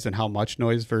the noise and how much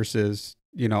noise versus,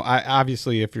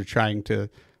 obviously if you're trying to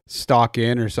stalk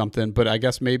in or something, but I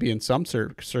guess maybe in some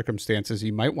circumstances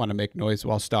you might want to make noise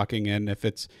while stalking in if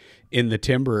it's in the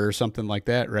timber or something like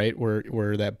that, right?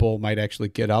 Where that bull might actually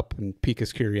get up and pique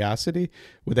his curiosity.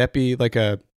 Would that be like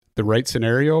the right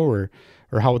scenario or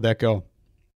how would that go?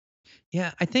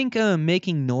 Yeah, I think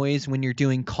making noise when you're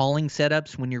doing calling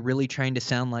setups, when you're really trying to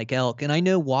sound like elk. And I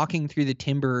know walking through the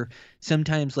timber,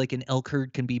 sometimes like an elk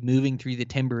herd can be moving through the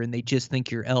timber and they just think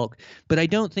you're elk. But I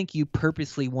don't think you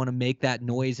purposely want to make that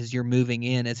noise as you're moving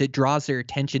in, as it draws their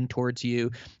attention towards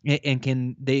you,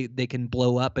 and they can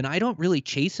blow up. And I don't really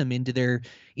chase them into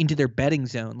their bedding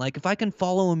zone. Like if I can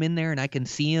follow them in there and I can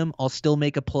see them, I'll still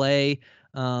make a play.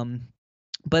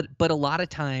 But a lot of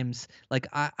times, like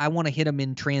I want to hit them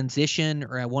in transition,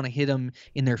 or I want to hit them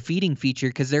in their feeding feature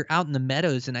because they're out in the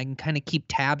meadows and I can kind of keep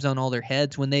tabs on all their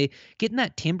heads. When they get in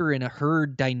that timber in a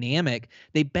herd dynamic,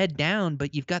 they bed down,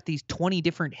 but you've got these 20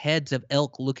 different heads of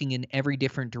elk looking in every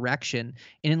different direction.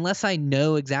 And unless I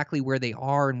know exactly where they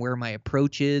are and where my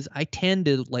approach is, I tend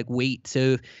to like wait.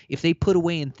 So if they put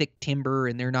away in thick timber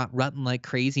and they're not rutting like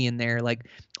crazy in there, like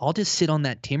I'll just sit on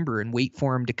that timber and wait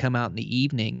for them to come out in the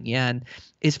evening. Yeah. And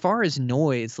as far as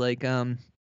noise, like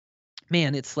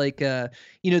man, it's like the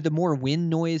more wind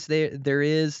noise there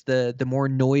is, the more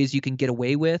noise you can get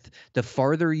away with. The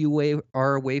farther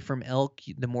are away from elk,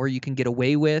 the more you can get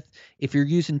away with. If you're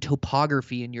using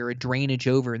topography and you're a drainage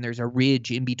over and there's a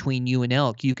ridge in between you and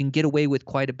elk, you can get away with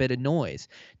quite a bit of noise.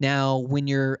 Now, when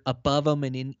you're above them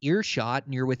and in earshot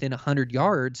and you're within 100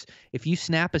 yards, if you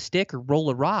snap a stick or roll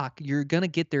a rock, you're gonna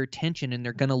get their attention and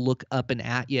they're gonna look up and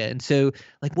at you. And so,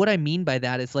 like, what I mean by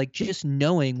that is like just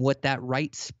knowing what that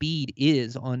right speed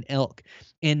is on elk.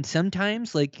 And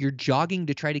sometimes like you're jogging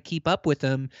to try to keep up with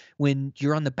them when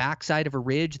you're on the backside of a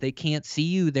ridge, they can't see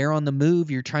you, they're on the move,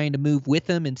 you're trying to move with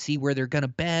them and see where they're going to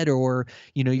bed, or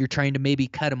you're trying to maybe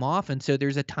cut them off, and so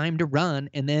there's a time to run.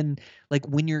 And then like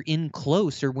when you're in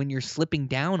close or when you're slipping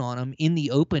down on them in the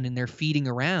open and they're feeding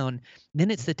around, then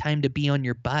it's the time to be on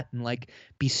your butt and like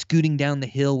be scooting down the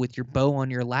hill with your bow on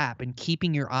your lap and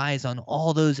keeping your eyes on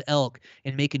all those elk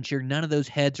and making sure none of those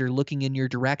heads are looking in your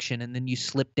direction. And then you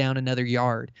slip down another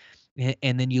yard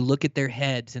and then you look at their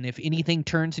heads. And if anything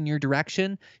turns in your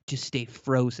direction, just stay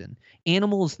frozen.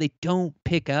 Animals, they don't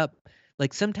pick up.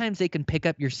 Like sometimes they can pick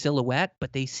up your silhouette,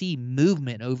 but they see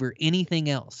movement over anything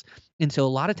else. And so a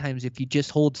lot of times if you just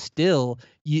hold still,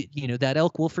 that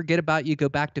elk will forget about you, go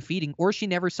back to feeding, or she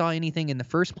never saw anything in the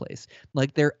first place.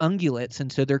 Like they're ungulates,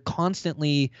 and so they're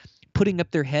constantly putting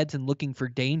up their heads and looking for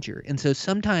danger. And so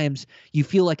sometimes you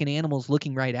feel like an animal's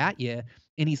looking right at you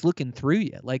and he's looking through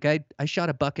you. Like I shot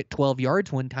a buck at 12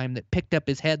 yards one time that picked up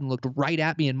his head and looked right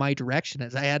at me in my direction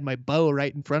as I had my bow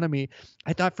right in front of me.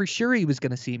 I thought for sure he was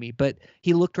going to see me, but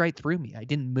he looked right through me. I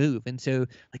didn't move. And so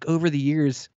like over the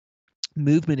years,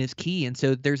 movement is key. And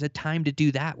so there's a time to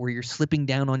do that where you're slipping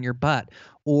down on your butt,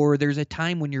 or there's a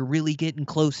time when you're really getting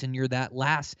close and you're that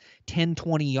last 10,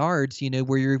 20 yards,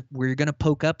 where you're going to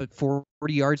poke up at 40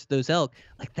 yards of those elk.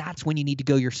 Like that's when you need to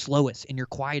go your slowest and your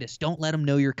quietest. Don't let them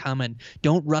know you're coming.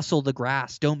 Don't rustle the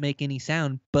grass. Don't make any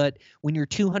sound. But when you're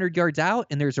 200 yards out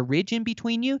and there's a ridge in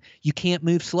between you, you can't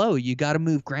move slow. You got to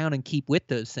move ground and keep with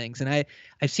those things. And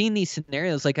I've seen these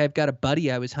scenarios. Like I've got a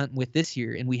buddy I was hunting with this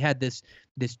year, and we had this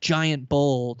giant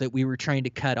bull that we were trying to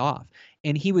cut off,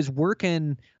 and he was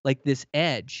working like this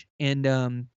edge, and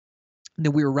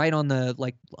that we were right on the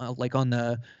like on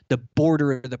the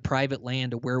border of the private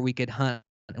land of where we could hunt.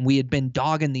 And we had been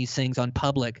dogging these things on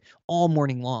public all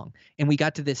morning long, and we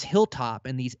got to this hilltop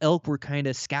and these elk were kind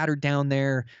of scattered down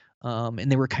there,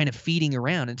 and they were kind of feeding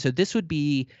around. And so this would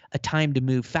be a time to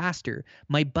move faster.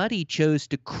 My buddy chose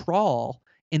to crawl,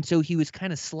 and so he was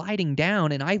kind of sliding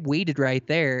down, and I waited right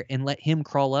there and let him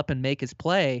crawl up and make his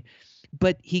play.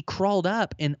 But he crawled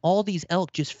up, and all these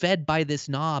elk just fed by this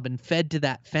knob and fed to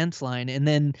that fence line. And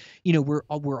then, we're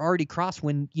already crossed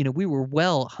when, we were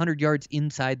well 100 yards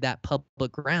inside that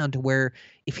public ground, to where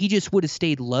if he just would have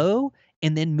stayed low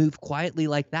and then moved quietly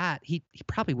like that, he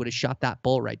probably would have shot that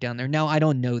bull right down there. Now, I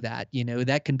don't know that,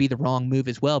 that can be the wrong move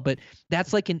as well, but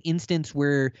that's like an instance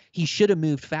where he should have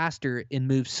moved faster and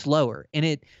moved slower. And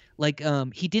it like,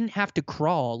 he didn't have to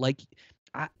crawl. Like,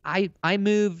 I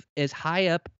move as high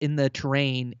up in the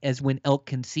terrain as when elk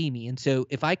can see me. And so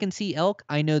if I can see elk,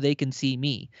 I know they can see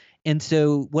me. And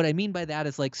so what I mean by that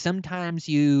is like sometimes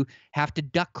you have to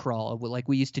duck crawl, like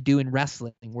we used to do in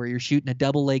wrestling, where you're shooting a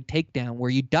double leg takedown,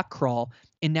 where you duck crawl,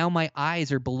 and now my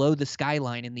eyes are below the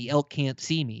skyline and the elk can't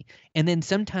see me. And then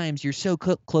sometimes you're so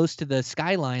close to the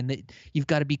skyline that you've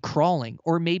got to be crawling,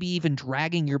 or maybe even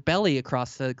dragging your belly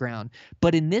across the ground.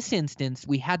 But in this instance,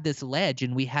 we had this ledge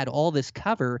and we had all this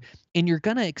cover, and you're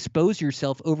going to expose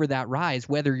yourself over that rise,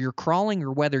 whether you're crawling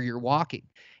or whether you're walking.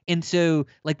 And so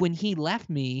like when he left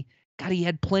me, God, he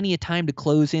had plenty of time to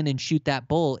close in and shoot that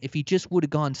bull if he just would have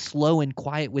gone slow and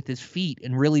quiet with his feet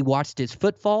and really watched his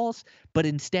footfalls. But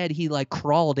instead he like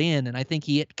crawled in, and I think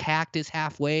he hit cactus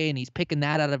halfway and he's picking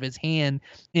that out of his hand.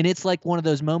 And it's like one of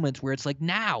those moments where it's like,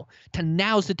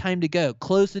 now's the time to go.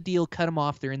 Close the deal, cut him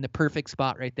off. They're in the perfect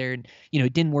spot right there. And,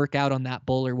 it didn't work out on that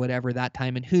bull or whatever that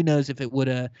time. And who knows if it would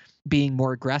have being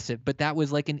more aggressive. But that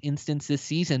was like an instance this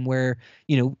season where,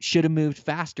 should have moved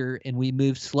faster and we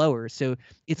moved slower. So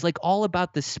it's like all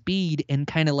about the speed and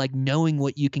kind of like knowing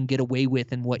what you can get away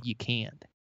with and what you can't.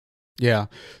 Yeah.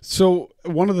 So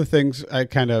one of the things I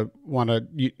kind of want to,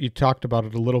 you talked about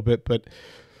it a little bit, but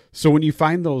so when you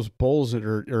find those bulls that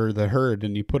are, or the herd,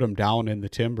 and you put them down in the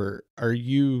timber, are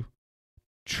you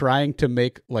trying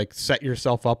to set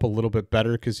yourself up a little bit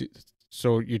better?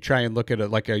 So you try and look at it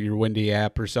like your windy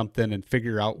app or something and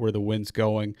figure out where the wind's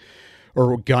going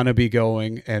or gonna be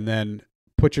going, and then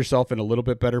put yourself in a little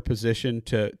bit better position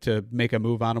to make a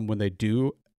move on them when they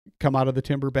do come out of the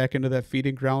timber back into that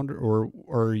feeding ground, or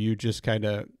are you just kind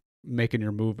of making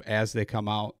your move as they come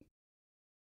out?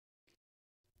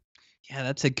 Yeah,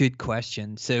 that's a good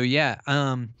question. So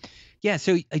I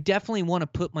definitely want to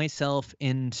put myself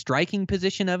in striking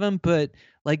position of them, but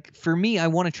like for me, I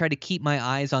want to try to keep my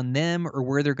eyes on them or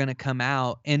where they're going to come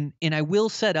out. And I will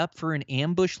set up for an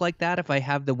ambush like that if I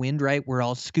have the wind right, where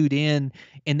I'll scoot in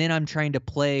and then I'm trying to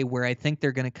play where I think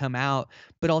they're going to come out,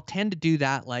 but I'll tend to do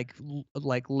that like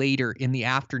later in the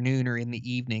afternoon or in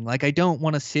the evening. Like I don't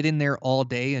want to sit in there all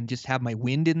day and just have my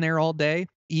wind in there all day,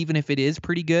 even if it is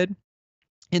pretty good.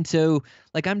 And so,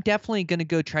 like, I'm definitely going to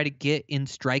go try to get in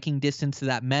striking distance of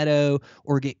that meadow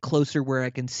or get closer where I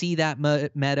can see that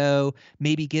meadow,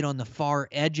 maybe get on the far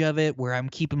edge of it where I'm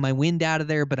keeping my wind out of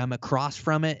there, but I'm across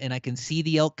from it and I can see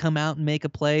the elk come out and make a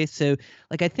play. So,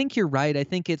 like, I think you're right. I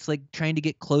think it's like trying to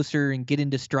get closer and get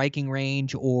into striking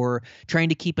range or trying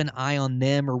to keep an eye on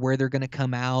them or where they're going to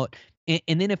come out.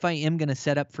 And then if I am going to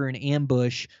set up for an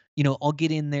ambush, I'll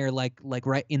get in there like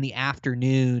right in the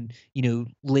afternoon,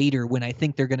 later when I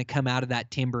think they're going to come out of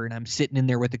that timber and I'm sitting in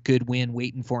there with a good wind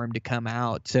waiting for them to come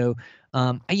out. So,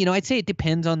 I'd say it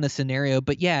depends on the scenario,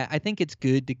 but yeah, I think it's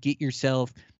good to get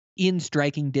yourself in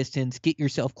striking distance, get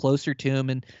yourself closer to them.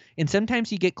 And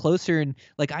sometimes you get closer and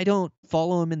like, I don't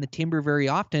follow them in the timber very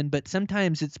often, but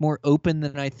sometimes it's more open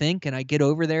than I think. And I get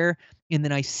over there and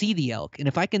then I see the elk. And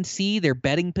if I can see their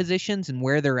bedding positions and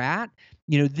where they're at,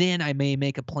 then I may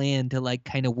make a plan to like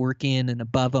kind of work in and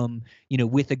above them,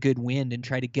 with a good wind and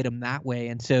try to get them that way.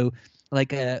 And so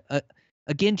like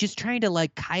again, just trying to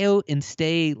like coyote and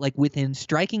stay like within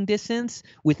striking distance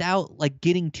without like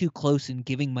getting too close and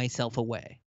giving myself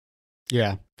away.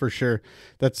 Yeah, for sure.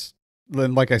 That's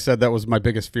then, like I said, that was my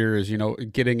biggest fear is,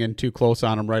 getting in too close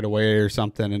on them right away or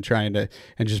something and trying to,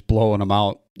 and just blowing them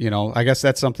out. I guess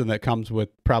that's something that comes with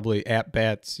probably at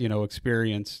bats,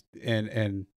 experience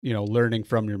and, learning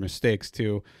from your mistakes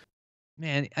too.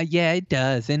 Man, yeah, it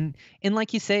does. And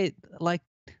like you say, like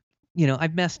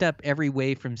I've messed up every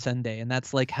way from Sunday, and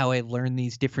that's like how I learn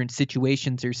these different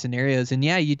situations or scenarios. And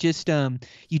yeah, you just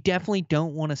you definitely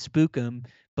don't want to spook them,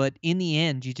 but in the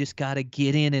end, you just got to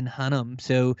get in and hunt them.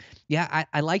 So yeah,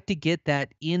 I like to get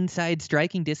that inside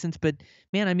striking distance, but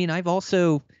man, I mean, I've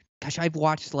also gosh, I've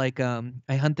watched like I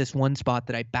hunt this one spot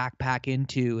that I backpack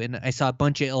into and I saw a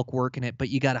bunch of elk working it, but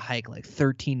you got to hike like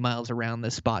 13 miles around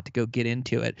this spot to go get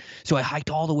into it. So I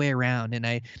hiked all the way around and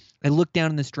I look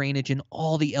down in this drainage and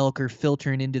all the elk are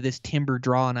filtering into this timber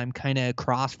draw and I'm kind of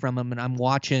across from them and I'm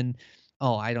watching,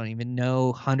 oh, I don't even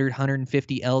know,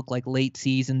 150 elk, like late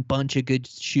season, bunch of good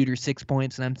shooter 6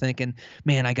 points. And I'm thinking,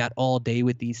 man, I got all day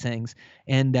with these things.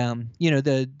 And,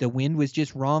 the wind was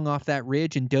just wrong off that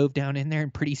ridge and dove down in there.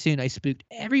 And pretty soon I spooked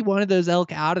every one of those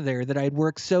elk out of there that I'd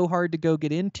worked so hard to go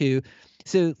get into.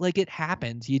 So like it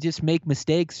happens. You just make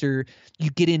mistakes or you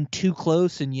get in too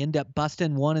close and you end up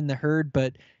busting one in the herd.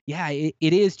 But yeah, it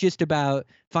is just about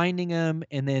finding them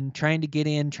and then trying to get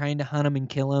in, trying to hunt them and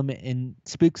kill them and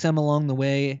spook some along the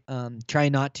way. Try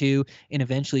not to, and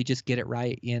eventually just get it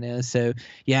right, So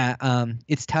yeah,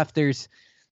 it's tough.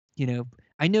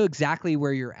 I know exactly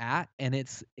where you're at, and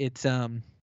it's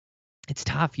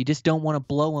tough. You just don't want to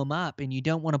blow them up and you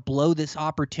don't want to blow this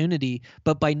opportunity.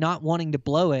 But by not wanting to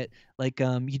blow it, like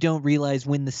you don't realize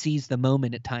when the seize the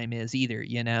moment at time is either.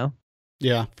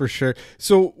 Yeah, for sure.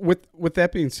 So with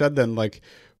that being said, then like,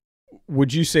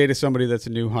 would you say to somebody that's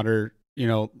a new hunter,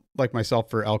 like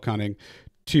myself for elk hunting,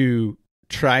 to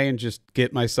try and just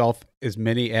get myself as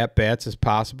many at bats as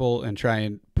possible and try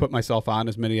and put myself on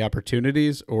as many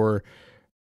opportunities, or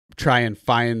try and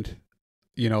find,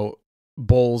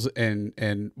 bulls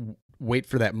and wait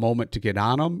for that moment to get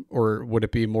on them? Or would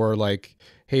it be more like,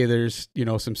 hey, there's,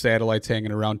 some satellites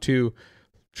hanging around too,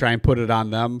 try and put it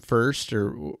on them first?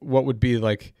 Or what would be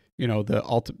like,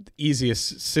 the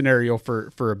easiest scenario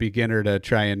for a beginner to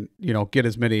try and, get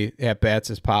as many at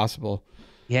bats as possible?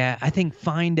 Yeah, I think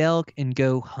find elk and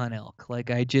go hunt elk.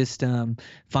 Like I just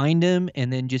find them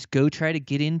and then just go try to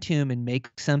get into them and make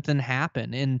something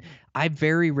happen. And I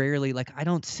very rarely, like I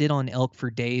don't sit on elk for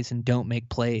days and don't make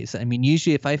plays. I mean,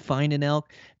 usually if I find an elk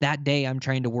that day, I'm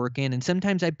trying to work in, and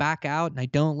sometimes I back out and I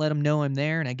don't let them know I'm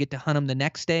there, and I get to hunt them the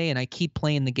next day, and I keep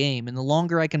playing the game. And the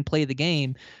longer I can play the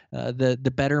game,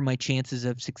 the better my chances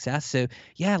of success. So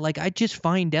yeah, like I just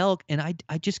find elk and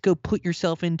I just go put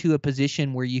yourself into a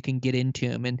position where you can get into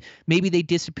them, and maybe they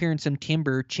disappear in some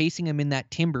timber. Chasing them in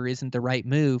that timber isn't the right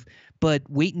move, but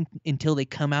wait until they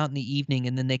come out in the evening,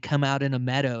 and then they come out in a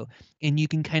meadow, and you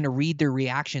can kind of read their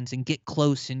reactions and get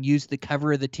close and use the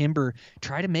cover of the timber.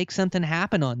 Try to make something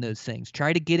happen on those things.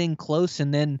 Try to get in close,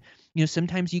 and then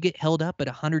sometimes you get held up at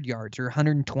 100 yards or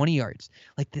 120 yards.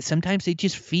 Like sometimes they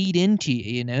just feed into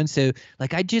you, and so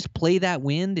like I just play that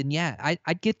wind, and yeah,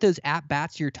 I'd get those at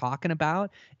bats you're talking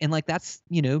about, and like that's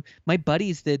my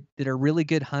buddies that are really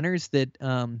good hunters that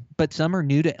but some are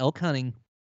new to elk hunting.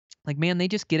 Like, man, they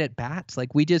just get at bats.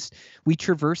 Like we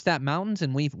traverse that mountains,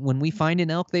 and when we find an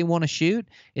elk they want to shoot,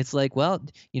 it's like, well,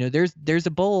 there's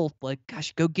a bull. Like,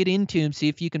 gosh, go get into him, see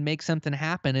if you can make something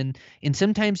happen. And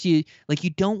sometimes you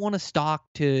don't want to stalk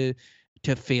to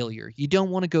failure. You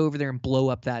don't want to go over there and blow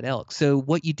up that elk. So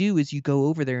what you do is you go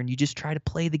over there and you just try to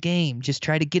play the game. Just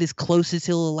try to get as close as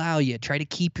he'll allow you. Try to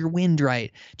keep your wind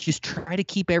right. Just try to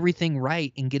keep everything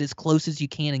right and get as close as you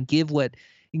can and give what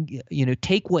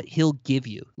take what he'll give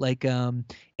you. Like and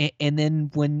then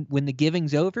when the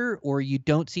giving's over, or you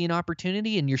don't see an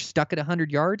opportunity and you're stuck at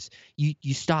 100 yards,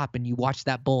 you stop and you watch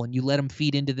that bull and you let him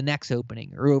feed into the next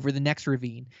opening or over the next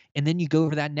ravine, and then you go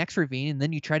over that next ravine and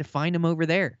then you try to find him over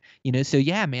there. So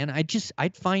yeah, man,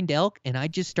 I'd find elk and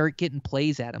I'd just start getting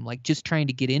plays at him, like just trying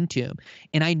to get into him.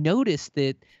 And I noticed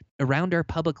that around our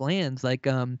public lands, like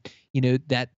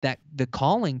that the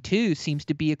calling too seems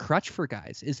to be a crutch for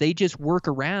guys, is they just work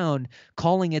around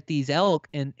calling at these elk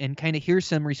and kind of hear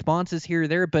some responses here or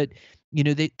there, but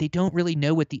they don't really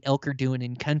know what the elk are doing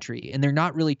in country, and they're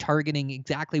not really targeting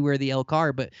exactly where the elk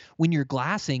are. But when you're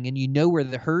glassing and where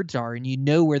the herds are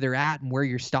and where they're at and where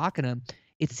you're stalking them,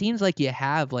 it seems like you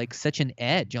have like such an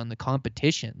edge on the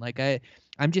competition. Like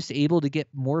I'm just able to get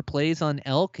more plays on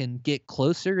elk and get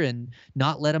closer and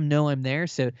not let them know I'm there.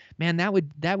 So man, that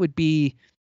would be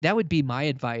my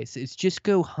advice, is just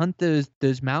go hunt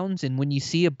those mountains, and when you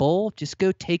see a bull, just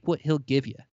go take what he'll give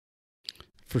you.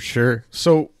 For sure.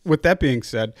 So with that being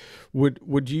said,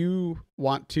 would you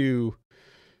want to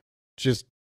just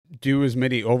do as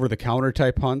many over the counter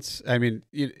type hunts? I mean,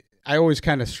 I always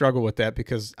kind of struggle with that,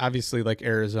 because obviously like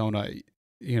Arizona,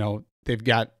 they've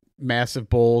got massive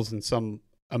bulls and some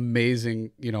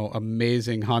amazing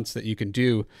hunts that you can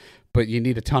do, but you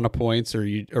need a ton of points.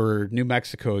 Or New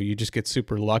Mexico, you just get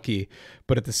super lucky.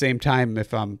 But at the same time,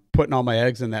 if I'm putting all my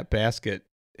eggs in that basket,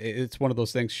 it's one of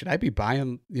those things. Should I be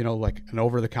buying, like an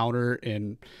over the counter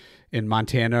in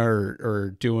Montana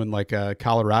or doing like a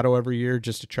Colorado every year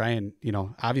just to try and,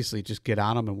 obviously just get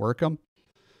on them and work them?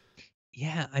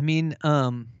 Yeah, I mean,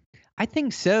 I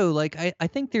think so. Like, I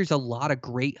think there's a lot of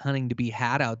great hunting to be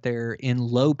had out there in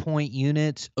low point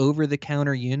units, over the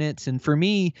counter units. And for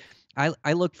me,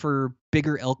 I look for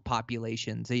bigger elk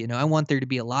populations. I want there to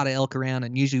be a lot of elk around,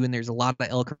 and usually when there's a lot of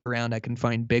elk around, I can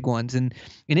find big ones. And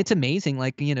it's amazing.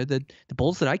 Like, the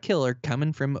bulls that I kill are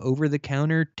coming from over the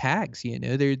counter tags.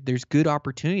 There's good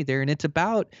opportunity there, and it's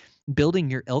about building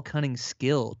your elk hunting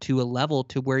skill to a level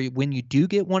to where when you do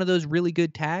get one of those really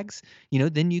good tags,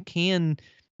 then you can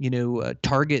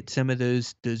target some of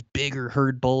those bigger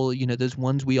herd bull, those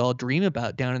ones we all dream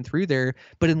about down and through there.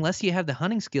 But unless you have the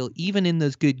hunting skill, even in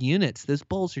those good units, those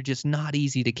bulls are just not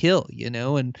easy to kill,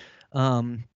 and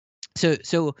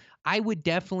so I would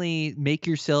definitely make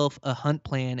yourself a hunt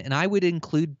plan, and I would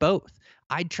include both.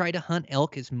 I'd try to hunt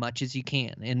elk as much as you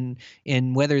can.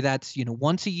 And whether that's,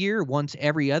 once a year, once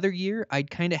every other year,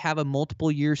 I'd kind of have a multiple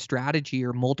year strategy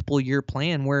or multiple year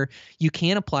plan where you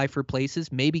can apply for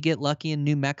places, maybe get lucky in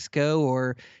New Mexico,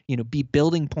 or, be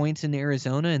building points in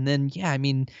Arizona. And then, yeah, I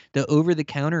mean, the over the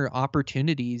counter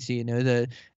opportunities,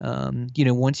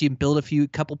 once you build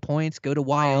couple points, go to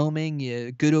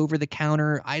Wyoming, good over the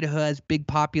counter. Idaho has big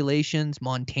populations.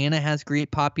 Montana has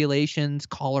great populations.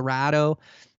 Colorado.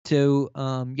 So,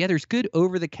 yeah, there's good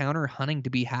over-the-counter hunting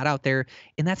to be had out there.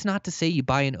 And that's not to say you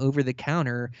buy an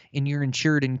over-the-counter and you're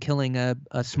insured in killing a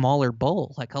smaller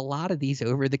bull. Like, a lot of these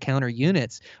over-the-counter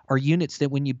units are units that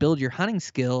when you build your hunting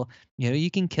skill, you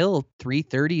can kill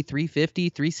 330, 350,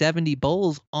 370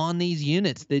 bulls on these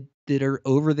units that are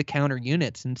over-the-counter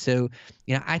units. And so,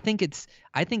 I think it's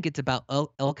about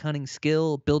elk hunting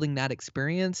skill, building that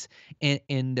experience,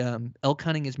 and elk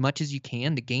hunting as much as you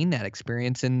can to gain that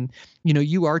experience. And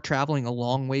you are traveling a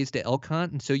long ways to elk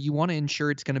hunt, and so you want to ensure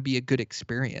it's going to be a good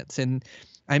experience. And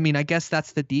I mean, I guess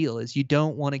that's the deal, is you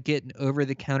don't want to get an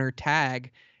over-the-counter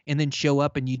tag and then show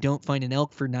up and you don't find an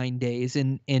elk for 9 days,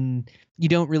 and you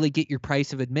don't really get your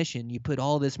price of admission. You put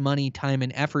all this money, time,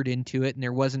 and effort into it, and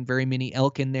there wasn't very many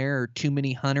elk in there, or too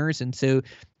many hunters, and so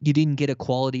you didn't get a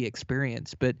quality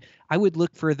experience. But I would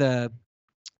look for the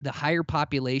the higher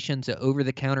populations of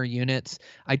over-the-counter units.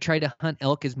 I try to hunt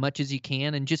elk as much as you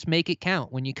can and just make it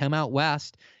count. When you come out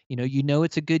west, you know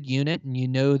it's a good unit, and you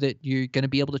know that you're going to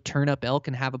be able to turn up elk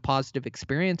and have a positive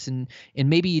experience. And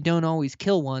maybe you don't always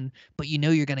kill one, but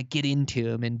you're going to get into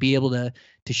them and be able to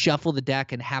shuffle the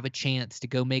deck and have a chance to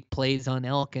go make plays on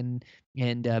elk and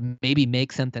maybe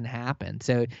make something happen.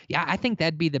 So yeah, I think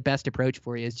that'd be the best approach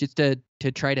for you, is just to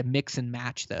try to mix and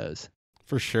match those.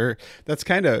 For sure.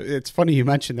 It's funny you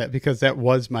mentioned that, because that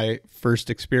was my first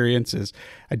experiences.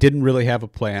 I didn't really have a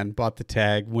plan, bought the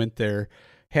tag, went there,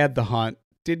 had the hunt,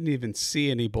 didn't even see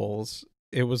any bulls.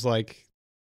 It was like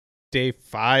day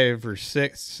 5 or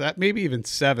 6, maybe even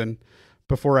 7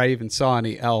 before I even saw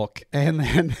any elk. And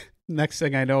then next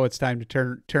thing I know, it's time to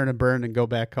turn and burn and go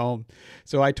back home.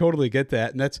 So I totally get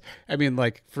that. And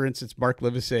like, for instance, Mark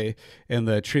Livesey and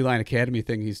the Treeline Academy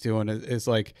thing he's doing is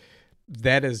like,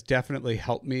 that has definitely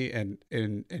helped me and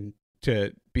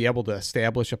to be able to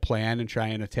establish a plan and try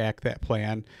and attack that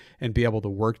plan and be able to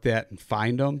work that and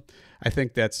find them. I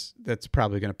think that's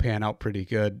probably going to pan out pretty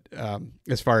good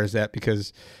as far as that,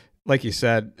 because like you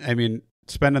said, I mean,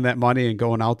 spending that money and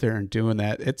going out there and doing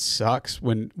that, it sucks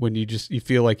when you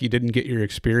feel like you didn't get your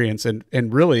experience.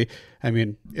 And really, I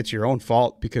mean, it's your own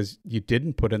fault because you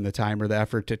didn't put in the time or the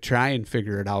effort to try and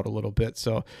figure it out a little bit.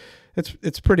 So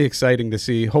it's pretty exciting to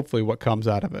see hopefully what comes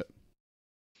out of it.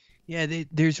 Yeah,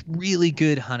 there's really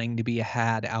good hunting to be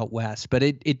had out west, but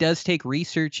it does take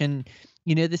research. And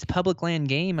this public land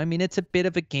game, I mean, it's a bit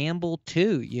of a gamble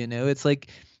too. It's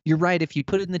like, you're right, if you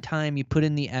put in the time, you put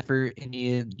in the effort, and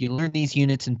you learn these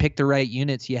units and pick the right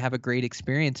units, you have a great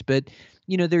experience. But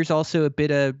there's also a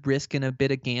bit of risk and a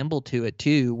bit of gamble to it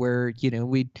too, where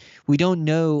we don't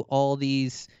know all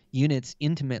these units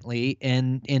intimately,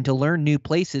 and to learn new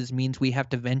places means we have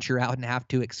to venture out and have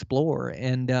to explore.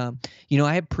 And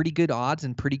I have pretty good odds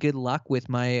and pretty good luck with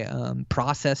my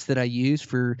process that I use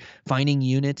for finding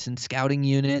units and scouting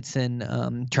units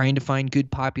and trying to find good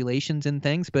populations and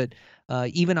things. But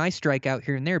even I strike out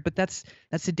here and there, but that's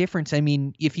the difference. I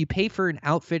mean, if you pay for an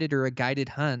outfitted or a guided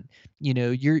hunt,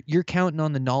 you're counting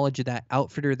on the knowledge of that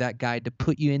outfitter, that guide, to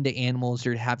put you into animals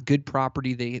or to have good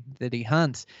property that he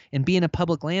hunts. And being a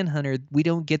public land hunter, we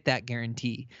don't get that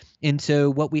guarantee. And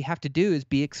so what we have to do is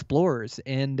be explorers.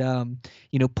 And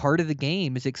part of the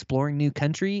game is exploring new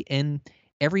country, and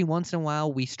every once in a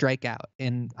while we strike out.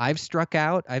 And I've struck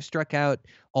out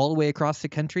all the way across the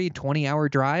country, 20-hour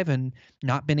drive, and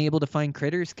not been able to find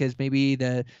critters because maybe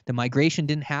the migration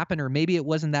didn't happen, or maybe it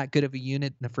wasn't that good of a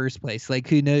unit in the first place. Like,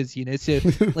 who knows, So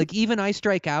like, even I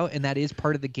strike out, and that is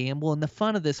part of the gamble. And the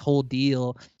fun of this whole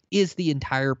deal is the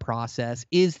entire process,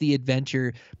 is the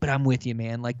adventure. But I'm with you,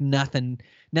 man. Like, nothing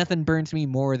burns me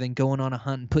more than going on a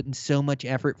hunt and putting so much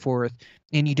effort forth,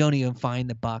 and you don't even find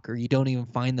the buck, or you don't even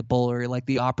find the bull, or like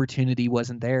the opportunity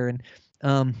wasn't there. And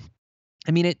I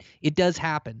mean, it does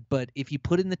happen, but if you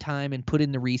put in the time and put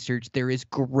in the research, there is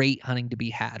great hunting to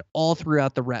be had all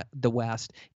throughout the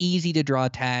West. Easy to draw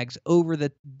tags, over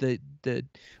the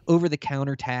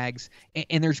counter tags,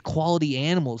 and there's quality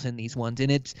animals in these ones.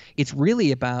 And it's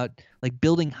really about like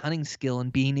building hunting skill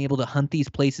and being able to hunt these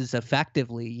places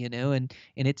effectively, and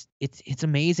it's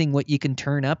amazing what you can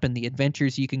turn up and the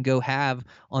adventures you can go have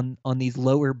on these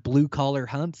lower blue collar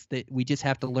hunts that we just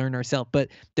have to learn ourselves. But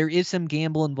there is some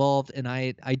gamble involved, and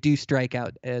I do strike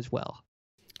out as well.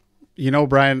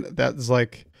 Brian, that's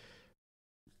like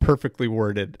perfectly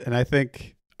worded, and I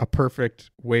think a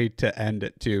perfect way to end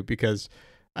it too, because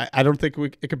I don't think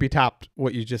it could be topped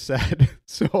what you just said.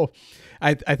 So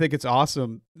I think it's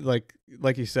awesome. Like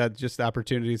you said, just the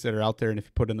opportunities that are out there, and if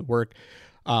you put in the work.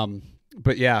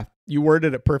 But yeah, you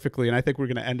worded it perfectly, and I think we're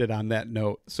going to end it on that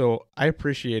note. So I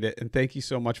appreciate it, and thank you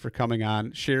so much for coming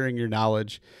on, sharing your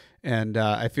knowledge. And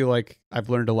I feel like I've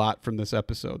learned a lot from this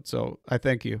episode. So I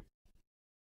thank you.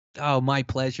 Oh, my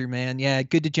pleasure, man. Yeah,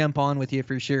 good to jump on with you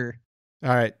for sure.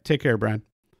 All right. Take care, Brian.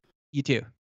 You too.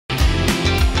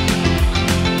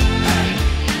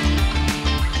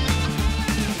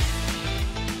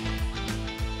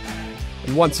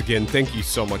 And once again, thank you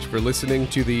so much for listening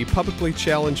to the Publicly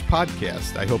Challenged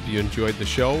podcast. I hope you enjoyed the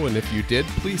show, and if you did,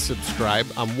 please subscribe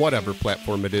on whatever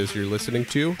platform it is you're listening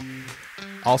to.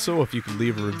 Also, if you could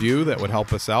leave a review, that would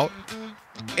help us out.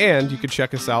 And you can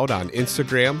check us out on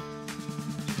Instagram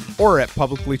or at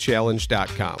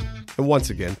publiclychallenged.com. And once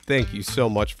again, thank you so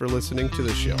much for listening to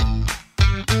the show.